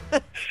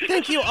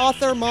 Thank you,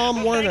 Author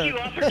Mom Werner. Thank you,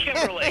 Author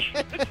Kimberly.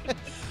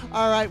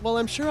 All right. Well,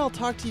 I'm sure I'll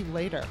talk to you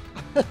later.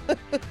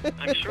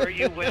 I'm sure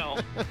you will.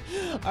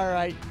 All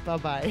right.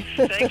 Bye-bye.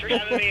 Thanks for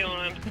having me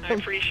on. I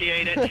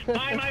appreciate it.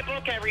 Buy my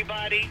book,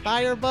 everybody.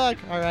 Buy your book.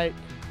 All right.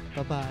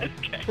 Bye-bye.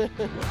 Okay.